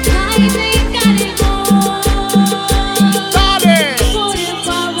 Ay, me encargo. Dale. Por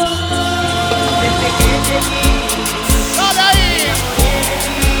favor. Dale ahí.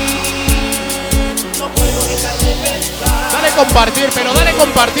 Dale compartir, pero dale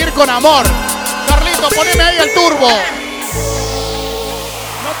compartir con amor. Carlito, poneme ahí el turbo.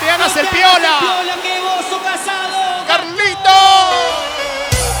 No te hagas el piola. que vos sos casado. Carlito.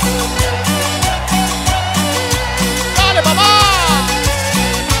 Dale, mamá.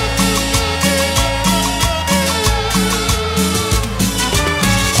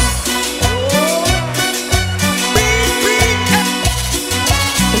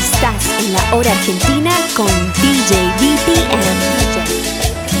 Estás en la hora argentina con DJ BPM.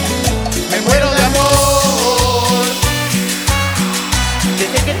 Me muero de amor.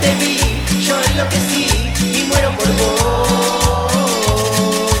 Desde que te vi, yo enloquecí y muero por vos.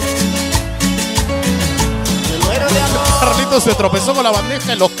 Me muero de amor. Carlito se tropezó con la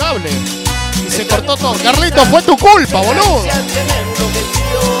bandeja en los cables y se cortó todo. Carlito, fue tu culpa, boludo.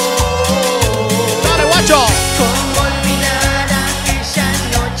 Dale, guacho. Como olvidar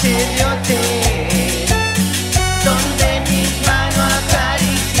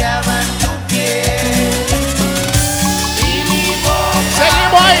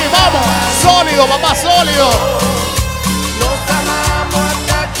Sólido, papá, sólido. Nos amamos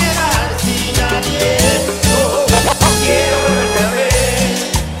hasta quedar sin aliento. Quiero volverte a ver.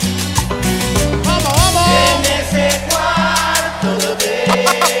 Vamos, vamos. En ese cuarto de hotel.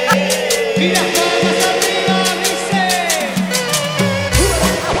 Mira cómo arriba dice.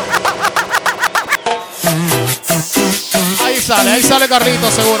 Ahí sale Carlito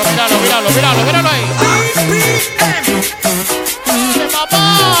seguro. Míralo, míralo, míralo, míralo ahí. ¡Dale,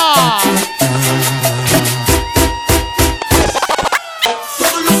 papá!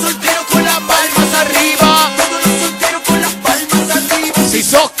 Todos los solteros con las palmas arriba. Todos los solteros con las palmas arriba. Si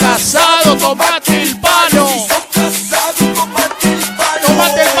sos casado, tomate el palo. Si sos casado, tomate el palo.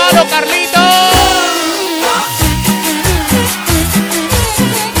 Tomate el palo, Carlito.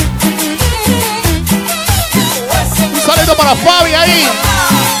 Un saludo para Fabi ahí.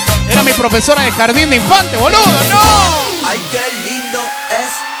 Era mi profesora de jardín de infante, boludo. ¡No! Ay, qué lindo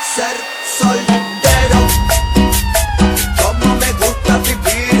es ser soltero. Cómo me gusta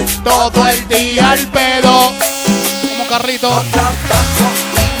vivir Todo el día al pedo. Como Carlito. trabajo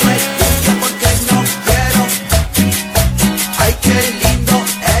y no estudio porque no quiero. Ay, qué lindo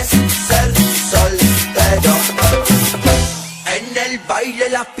es ser soltero. En el baile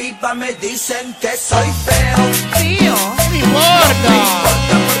las pipas me dicen que soy feo. Tío. No me importa.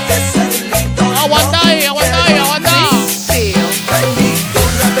 Porque ser lindo Aguanta ahí, aguanta ahí, aguanta. vení,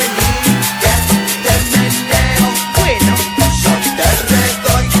 turra, vení, que te meneo. Bueno, yo te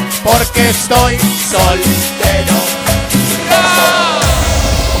redoy Porque estoy soltero.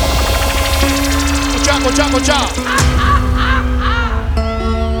 Escucha, escucha.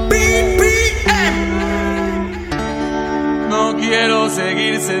 No quiero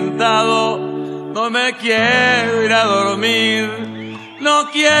seguir sentado, no me quiero ir a dormir, no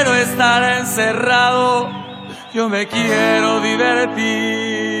quiero estar encerrado, yo me quiero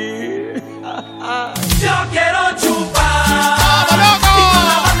divertir. Yo quiero chupar, ¡Vamos, loco! y con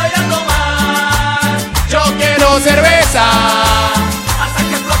la banda ir a tomar, Yo quiero cerveza. hasta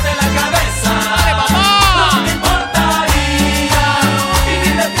que explote la cabeza. ¡Dale, papá! No me importaría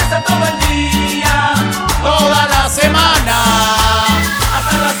vivir de fiesta todo el día, Toda la semana.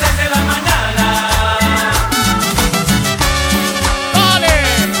 hasta las 6 de la mañana. Dale.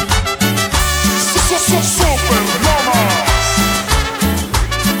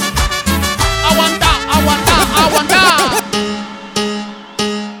 Aguanta, aguanta, aguanta.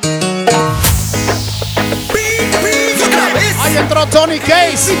 Ahí entró Tony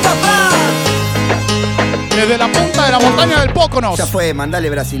Case. Desde la punta de la montaña del Póconos. Ya fue, mandale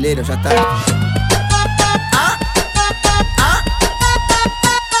brasilero, ya está.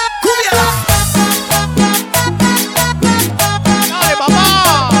 Dale,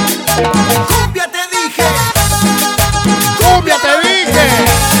 papá. Cumbia te dije, Cumbia te dije.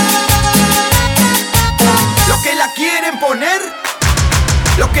 lo que la quieren poner,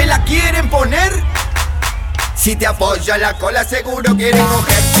 lo que la quieren poner. Si te apoya la cola seguro quiere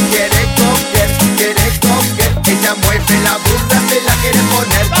coger, quiere coger, quiere coger. Ella mueve la burra, se la quiere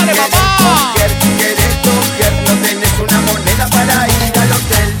poner. Dale, quiere papá. coger, quiere coger. No tenés una moneda para ir al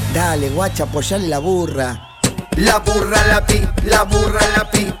hotel. Dale, guacha, apoyale la burra. La burra la pi, la burra la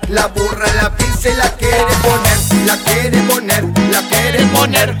pi, la burra la pi se la quiere poner, la quiere poner, la quiere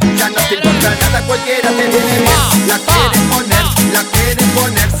poner. Ya no te importa nada, cualquiera te viene bien. La quiere poner, la quiere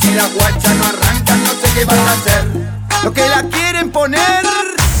poner. Si la guacha no arranca, no sé qué vas a hacer. Lo que la quieren poner,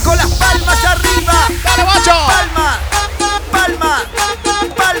 con las palmas arriba. Dale, guacho. Palma, palma,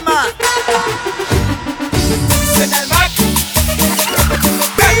 palma. En el back.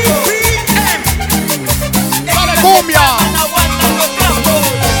 Dale, cumbia.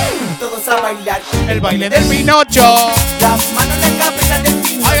 Todos a bailar. El baile del Pinocho. Las manos en la cabeza del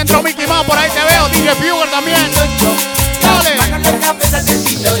Pinocho. Ahí entró Mickey Mouse, por ahí te veo. DJ Fuger también. Dale. Las manos en la cabeza del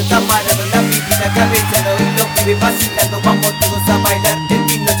Pinocho. Está parado la pipi, la cabeza, no, y los pibes vacilando. Vamos todos a bailar. El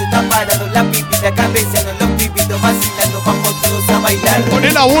Pinocho está parado la pipi, la cabeza, no, los pibitos vacilando. Vamos todos a bailar.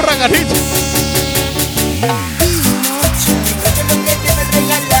 Poné la burra, Carlito. Pinocho, lo que debes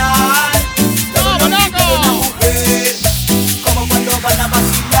regalar. Todo lo que pide una mujer. Como cuando van a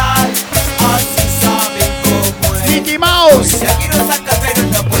vacilar. Así saben cómo es. Mickey Mouse. La quiero sacar pero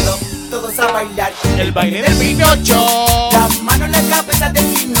no puedo. Todos a bailar. El baile del Pinocho. Las manos en la cabeza del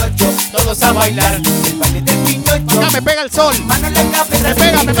Pinocho. Todos a bailar. El baile del Pinocho. Acá me pega el sol. Mano en la cabeza Me del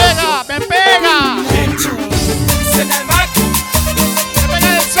pega, me Pinocho. pega, me pega. Suena el back. Me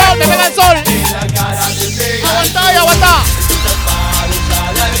pega el sol, me pega el sol. Aguanta y aguanta.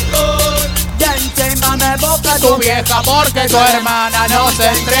 Ya encémame boca Tu vieja porque tu hermana nos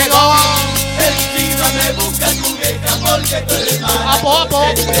entregó. Encima me busca tu vieja porque tu hermana Apo, apo,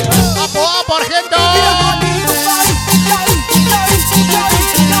 apo, por gente.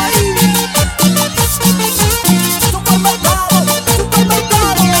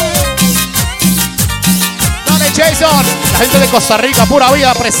 Dale, Jason. La gente de Costa Rica, pura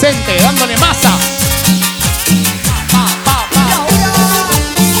vida presente, dándole masa.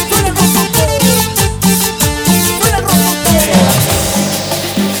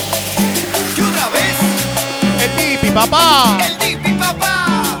 Papá. El Dipi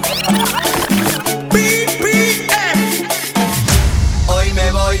papá. BPM. Hoy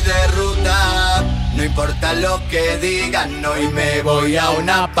me voy de ruta, no importa lo que digan, hoy me voy a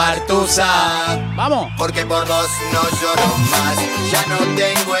una partusa. Vamos. Porque por vos no lloro más, ya no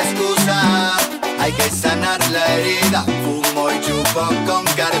tengo excusa. Hay que sanar la herida, fumo y chupo con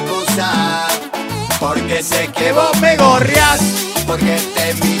carpusa. Porque sé que vos me gorriás, porque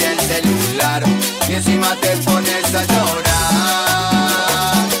te mira el celular y encima te pones a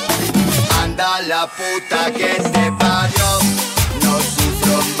llorar. Anda la puta que te parió, no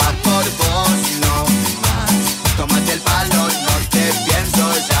sufro más por vos, no más. Tómate el palo, no te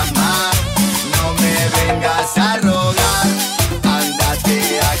pienso llamar, no me vengas a rogar,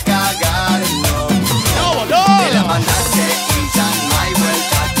 ándate a cagar, no. Te la mandaste y ya no hay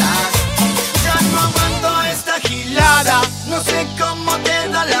vuelta atrás. Ya no aguanto esta gilada, no sé cómo te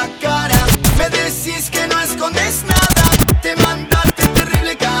da la cara. Me decís que no escondes nada, te mandaste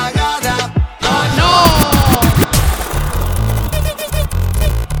terrible cagada. ¡Oh no!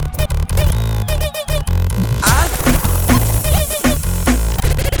 ¿Ah?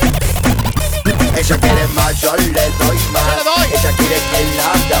 Ella quiere más, yo le doy más. Ella quiere que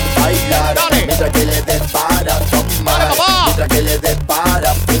la hagan bailar. Mientras que le dé para tomar. Mientras que le dé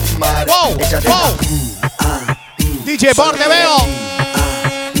para fumar. Ella te da, DJ Bar, te veo.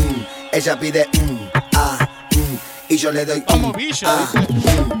 Ella pide y yo le doy Vamos, Villa.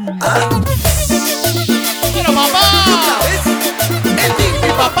 Pero papá. El Dipi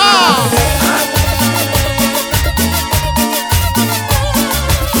papá.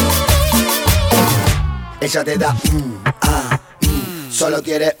 Ella te da solo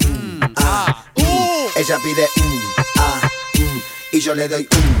quiere Ella pide y yo le doy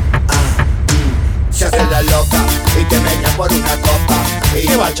se hace la loca y te meña por una copa.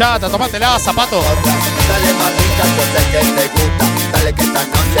 Qué bachata, tómatela, zapato. Dale mamita, yo sé que te gusta. Dale que esta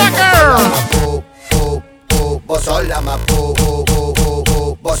noche vos sola más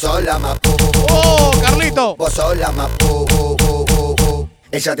vos sola más Oh, Carlito. Vos sola más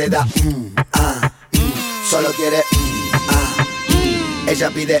Ella te da solo quiere Ella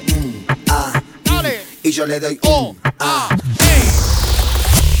pide Dale. y yo le doy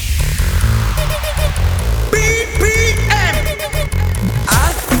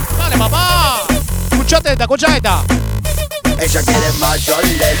Dale, papá. Escuchate esta, escucha esta. Ella quiere más, yo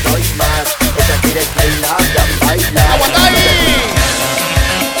le doy más. Ella quiere que la hagan bailar. ¡Aguanta ahí!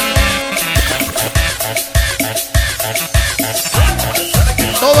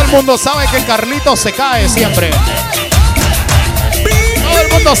 Todo el mundo sabe que Carlito se cae siempre. Todo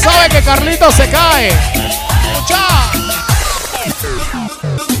el mundo sabe que Carlito se cae. ¡Escucha!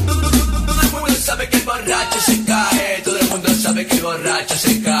 Todo el mundo sabe que el borracho se cae. Todo el mundo sabe que el borracho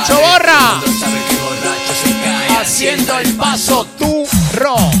se cae. ¡Choborra! Todo el mundo sabe que el borracho se cae. Haciendo el paso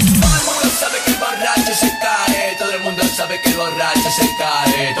turro. Todo el mundo sabe que el borracho se cae. Todo el mundo sabe que el borracho se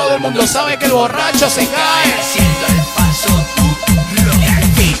cae. Todo el mundo sabe que el borracho se cae. Haciendo el paso turro.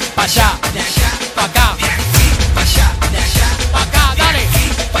 Pa' allá, De allá, pa' acá, pa' allá, de allá, pa' acá, dale.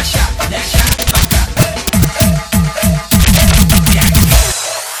 pa' allá, de allá, pa' acá.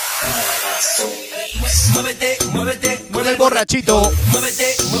 Muévete, muévete, Con el borrachito.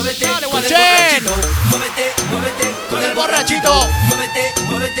 muévete, muévete, Dale, con el guachén. borrachito. Muévete, muévete, Con el borrachito. Muévete,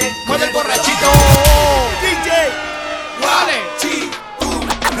 muévete, Con el borrachito. DJ. Dale.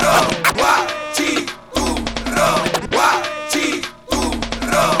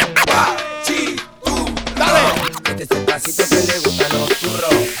 Dale. Este es el pasito que le gustan los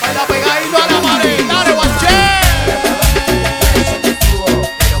turros. Baila pegadito a la pared. Dale, guachén.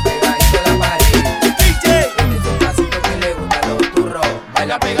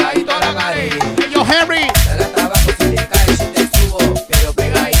 Baila pegadito a la pared. Hey, yo, Henry. Pero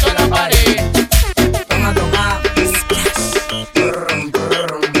pegadito a la pared. Toma, toma.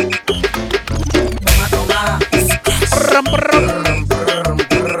 Toma, toma. Brum, brum.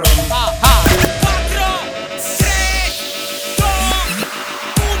 Ajá.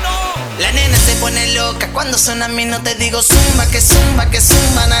 La nena se pone loca cuando suena a mí, no te digo zumba, que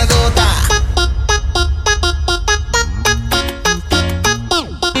zumba, nalgota.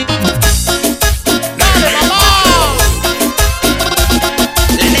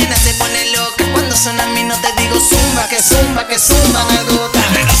 La nena se pone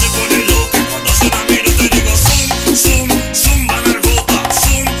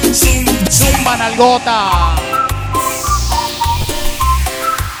nalgota.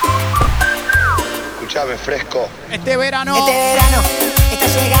 Escuchame, fresco. Este verano está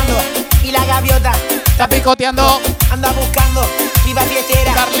llegando y la gaviota está picoteando. anda buscando viva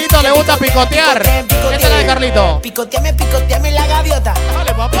fiestera. Carlito le gusta picotear. ¿Qué es la de Carlito? Picoteame la gaviota.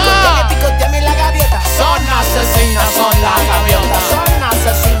 Dale, papá. Picoteame la gaviota. Son asesinas, son las gaviotas. Son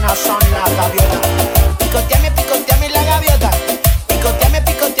asesinas, son las gaviotas. Picoteame la gaviota.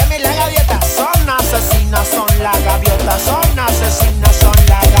 Picoteame la gaviota. Son asesinas, son las gaviotas. Son asesinas, son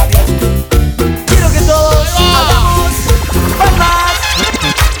las gaviotas. Quiero que todos hagamos palmas.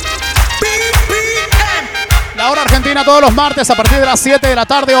 La hora argentina todos los martes a partir de las 7 de la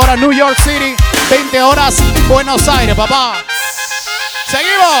tarde, hora New York City, 20 horas Buenos Aires, papá.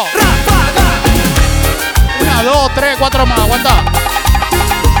 ¡Seguimos! 1, 2, 3, 4 más, aguanta.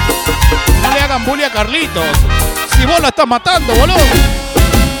 No le hagan bully a Carlitos. Si vos la estás matando, boludo.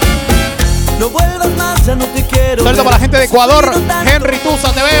 No vuelvas más, ya no te quiero. Saludos para la gente de Ecuador. Henry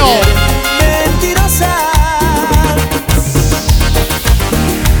Tusa, te veo. Mentirosa.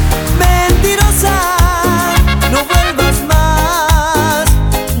 Mentirosa. No vuelvas más,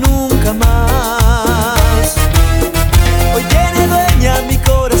 nunca más. Hoy tiene dueña mi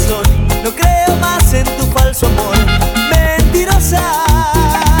corazón. No creo más en tu falso amor. Mentirosa.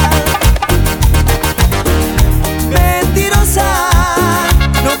 Mentirosa.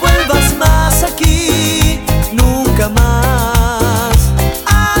 No vuelvas más aquí, nunca más.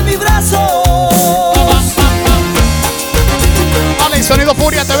 A mi brazo. Dale, y Sonido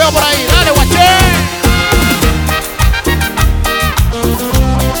Furia, te veo por ahí. Dale, guaché.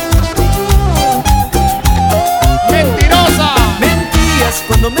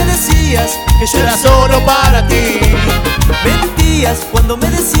 Cuando me decías que yo era solo para ti. Mentías cuando me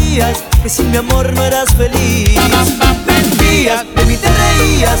decías que sin mi amor no eras feliz. Mentías, de mí te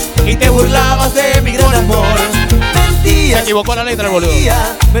reías y te burlabas de mi gran amor. Mentías, se equivocó la letra, boludo.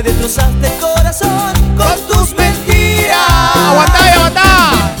 Me destrozaste el corazón con tus mentiras. Aguantá,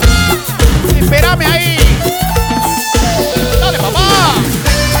 aguantá. Espérame ahí. Dale, papá.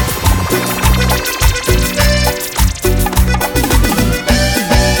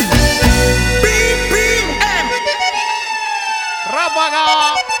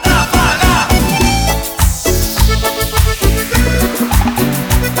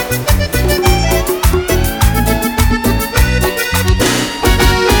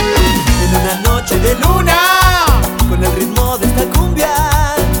 De luna, con el ritmo de esta cumbia,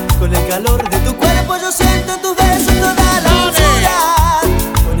 con el calor de tu cuerpo, yo siento en tus besos toda la dulzura.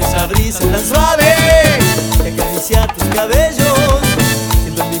 Con esa brisa tan suave que acaricia tus cabellos,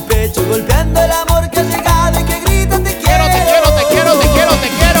 siento en mi pecho golpeando el amor que ha llegado y que grita te quiero. Te quiero, te quiero, te quiero, te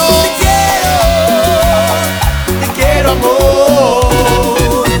quiero. Te quiero,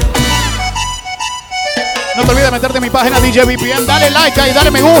 amor. No te olvides de meterte en mi página DJ BPM, dale like y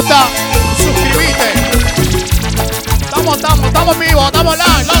dale me gusta. Suscribite. Estamos vivos, estamos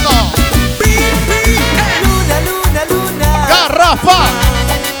live, loco. Luna. Garrafa.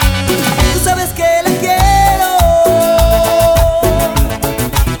 Tú sabes que la quiero.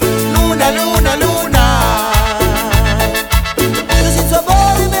 Luna. Pero sin su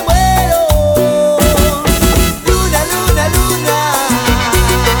amor me muero. Luna.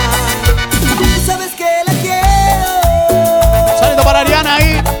 Tú sabes que la quiero. Saliendo para Ariana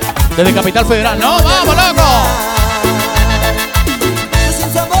ahí. Desde Capital Federal. ¡No, vamos, loco!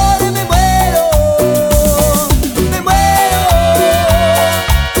 Sin su amor me muero.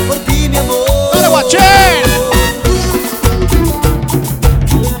 Por ti, mi amor. ¡Dale, guachén!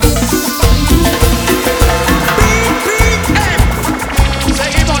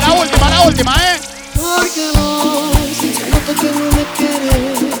 Seguimos, la última, ¿eh? Porque vos se nota que no me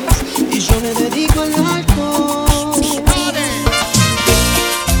quieres y yo me dedico al alcohol.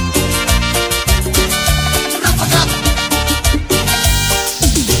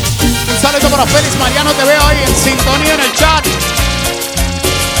 Saludos para Félix Mariano, te veo ahí en sintonía en el chat.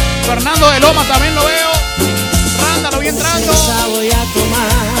 Fernando de Loma también lo veo. Rándalo bien entrando. Voy a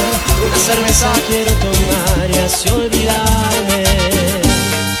tomar una cerveza, quiero tomar y así olvidarme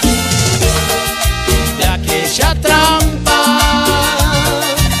de aquella trampa,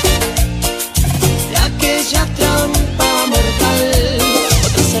 mortal.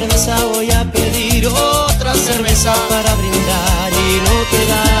 Otra cerveza voy a pedir, otra cerveza para brindar y no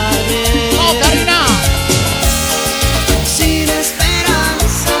quedarme. ¡Oh, Karina! Sin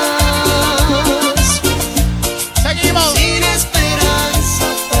esperanzas. Seguimos. Sin esperanza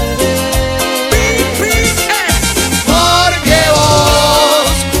tal vez. Porque vos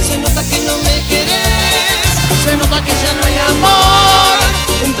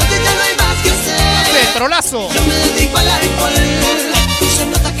eso. Yo me dedico al alcohol. Se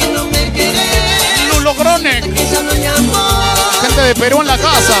nota que no me querés. Lulo Gronek. Que ya no hay amor. Gente de Perú en la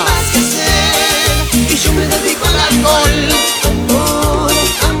casa. Y yo me dedico al alcohol. Amor,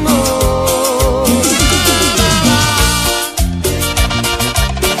 amor.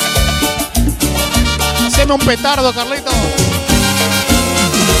 Haceme un petardo, Carlito.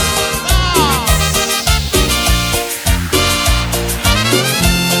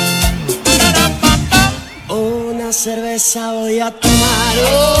 Una cerveza voy a tomar.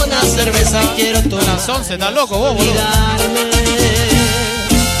 Una cerveza quiero tomar. Las 11, estás loco vos, boludo.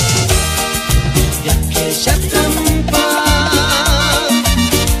 De aquella trampa.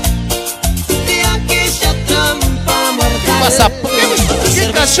 De aquella trampa mortal. ¿Qué pasa?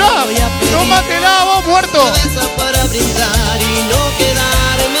 ¿Qué callá? Tómatela vos, muerto. Para brindar y no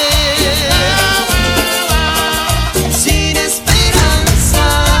quedarme sin esperanzas.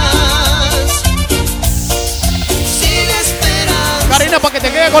 Sin esperanzas. Karina, para que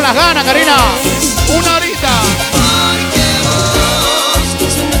te quede con las ganas, Karina. Una horita. Porque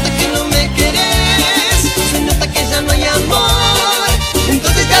vos se nota que no me querés. Se nota que ya no hay amor.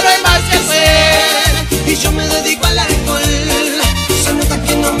 Entonces ya no hay más que hacer. Y yo me dedico al alcohol. Se nota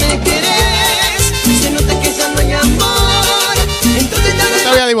que no me querés. Se nota que ya no hay amor. Entonces ya no hay ¿Te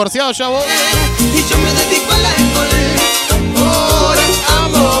había divorciado ya vos? y yo me dedico al alcohol. Amor,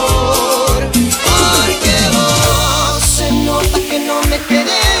 amor. Porque vos se nota que no me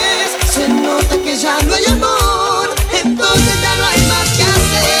querés. Se nota que ya no hay amor. Entonces ya no hay más que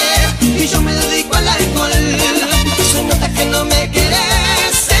hacer. Y yo me dedico al alcohol. Se nota que no me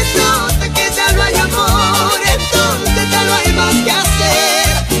querés. Se nota que ya no hay amor. Entonces ya no hay más que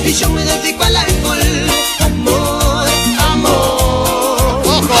hacer. Y yo me dedico al alcohol. Amor, amor.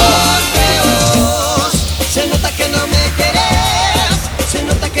 Porque vos se nota que no me querés. Se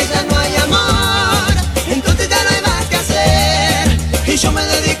nota que ya no hay amor. Entonces ya no hay más que hacer. Y yo me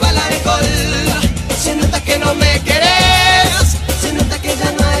dedico al alcohol. Se nota que no me querés. Se nota que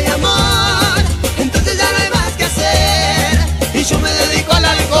ya no hay amor. Entonces ya no hay más que hacer. Y yo me dedico al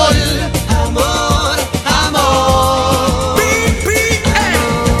alcohol. Amor, amor.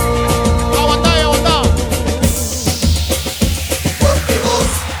 Aguantá, aguantá. Porque vos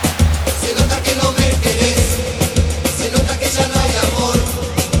se nota que no me querés. Se nota que ya no hay amor.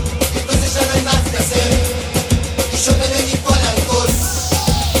 Entonces ya no hay más que hacer. Y yo me dedico al alcohol.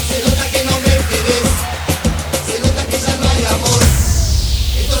 Se nota que no me querés. Se nota que ya no hay amor.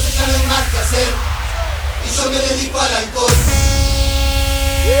 Entonces ya no hay más que hacer. Y yo me dedico al alcohol.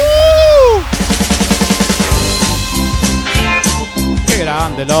 Qué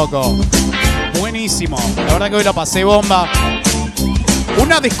grande, loco. Buenísimo. La verdad que hoy la pasé bomba.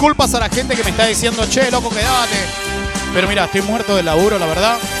 Unas disculpas a la gente que me está diciendo, che, loco, quédate. Pero mira, estoy muerto de laburo, la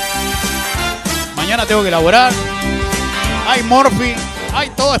verdad. Mañana tengo que laburar. Hay Morphy, hay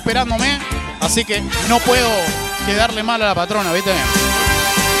todo esperándome. Así que no puedo quedarle mal a la patrona, ¿viste?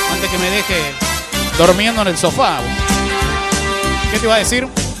 Antes que me deje durmiendo en el sofá. ¿Qué te iba a decir?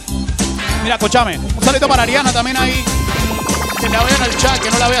 Mira, escuchame. Un saludo para Ariana también ahí. Que la veo en el chat, que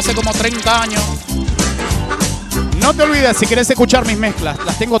no la veo hace como 30 años. No te olvides, si querés escuchar mis mezclas,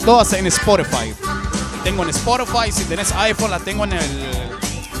 las tengo todas en Spotify. Tengo en Spotify, si tenés iPhone, la tengo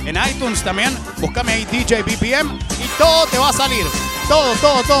en iTunes también. Búscame ahí DJ BPM y todo te va a salir. Todo,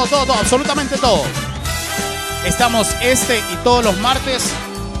 absolutamente todo. Estamos este y todos los martes.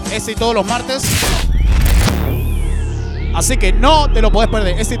 Así que no te lo podés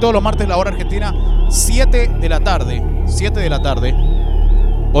perder. Este y todos los martes, la hora argentina, 7 de la tarde. 7 de la tarde.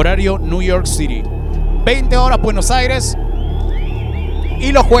 Horario New York City. 20 horas Buenos Aires.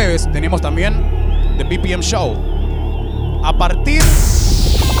 Y los jueves tenemos también The BPM Show. A partir...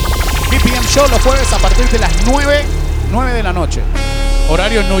 BPM Show los jueves a partir de las 9 de la noche.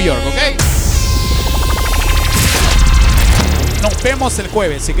 Horario New York, ¿ok? Nos vemos el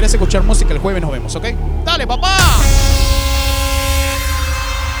jueves. Si querés escuchar música el jueves nos vemos, ¿ok? ¡Dale, papá!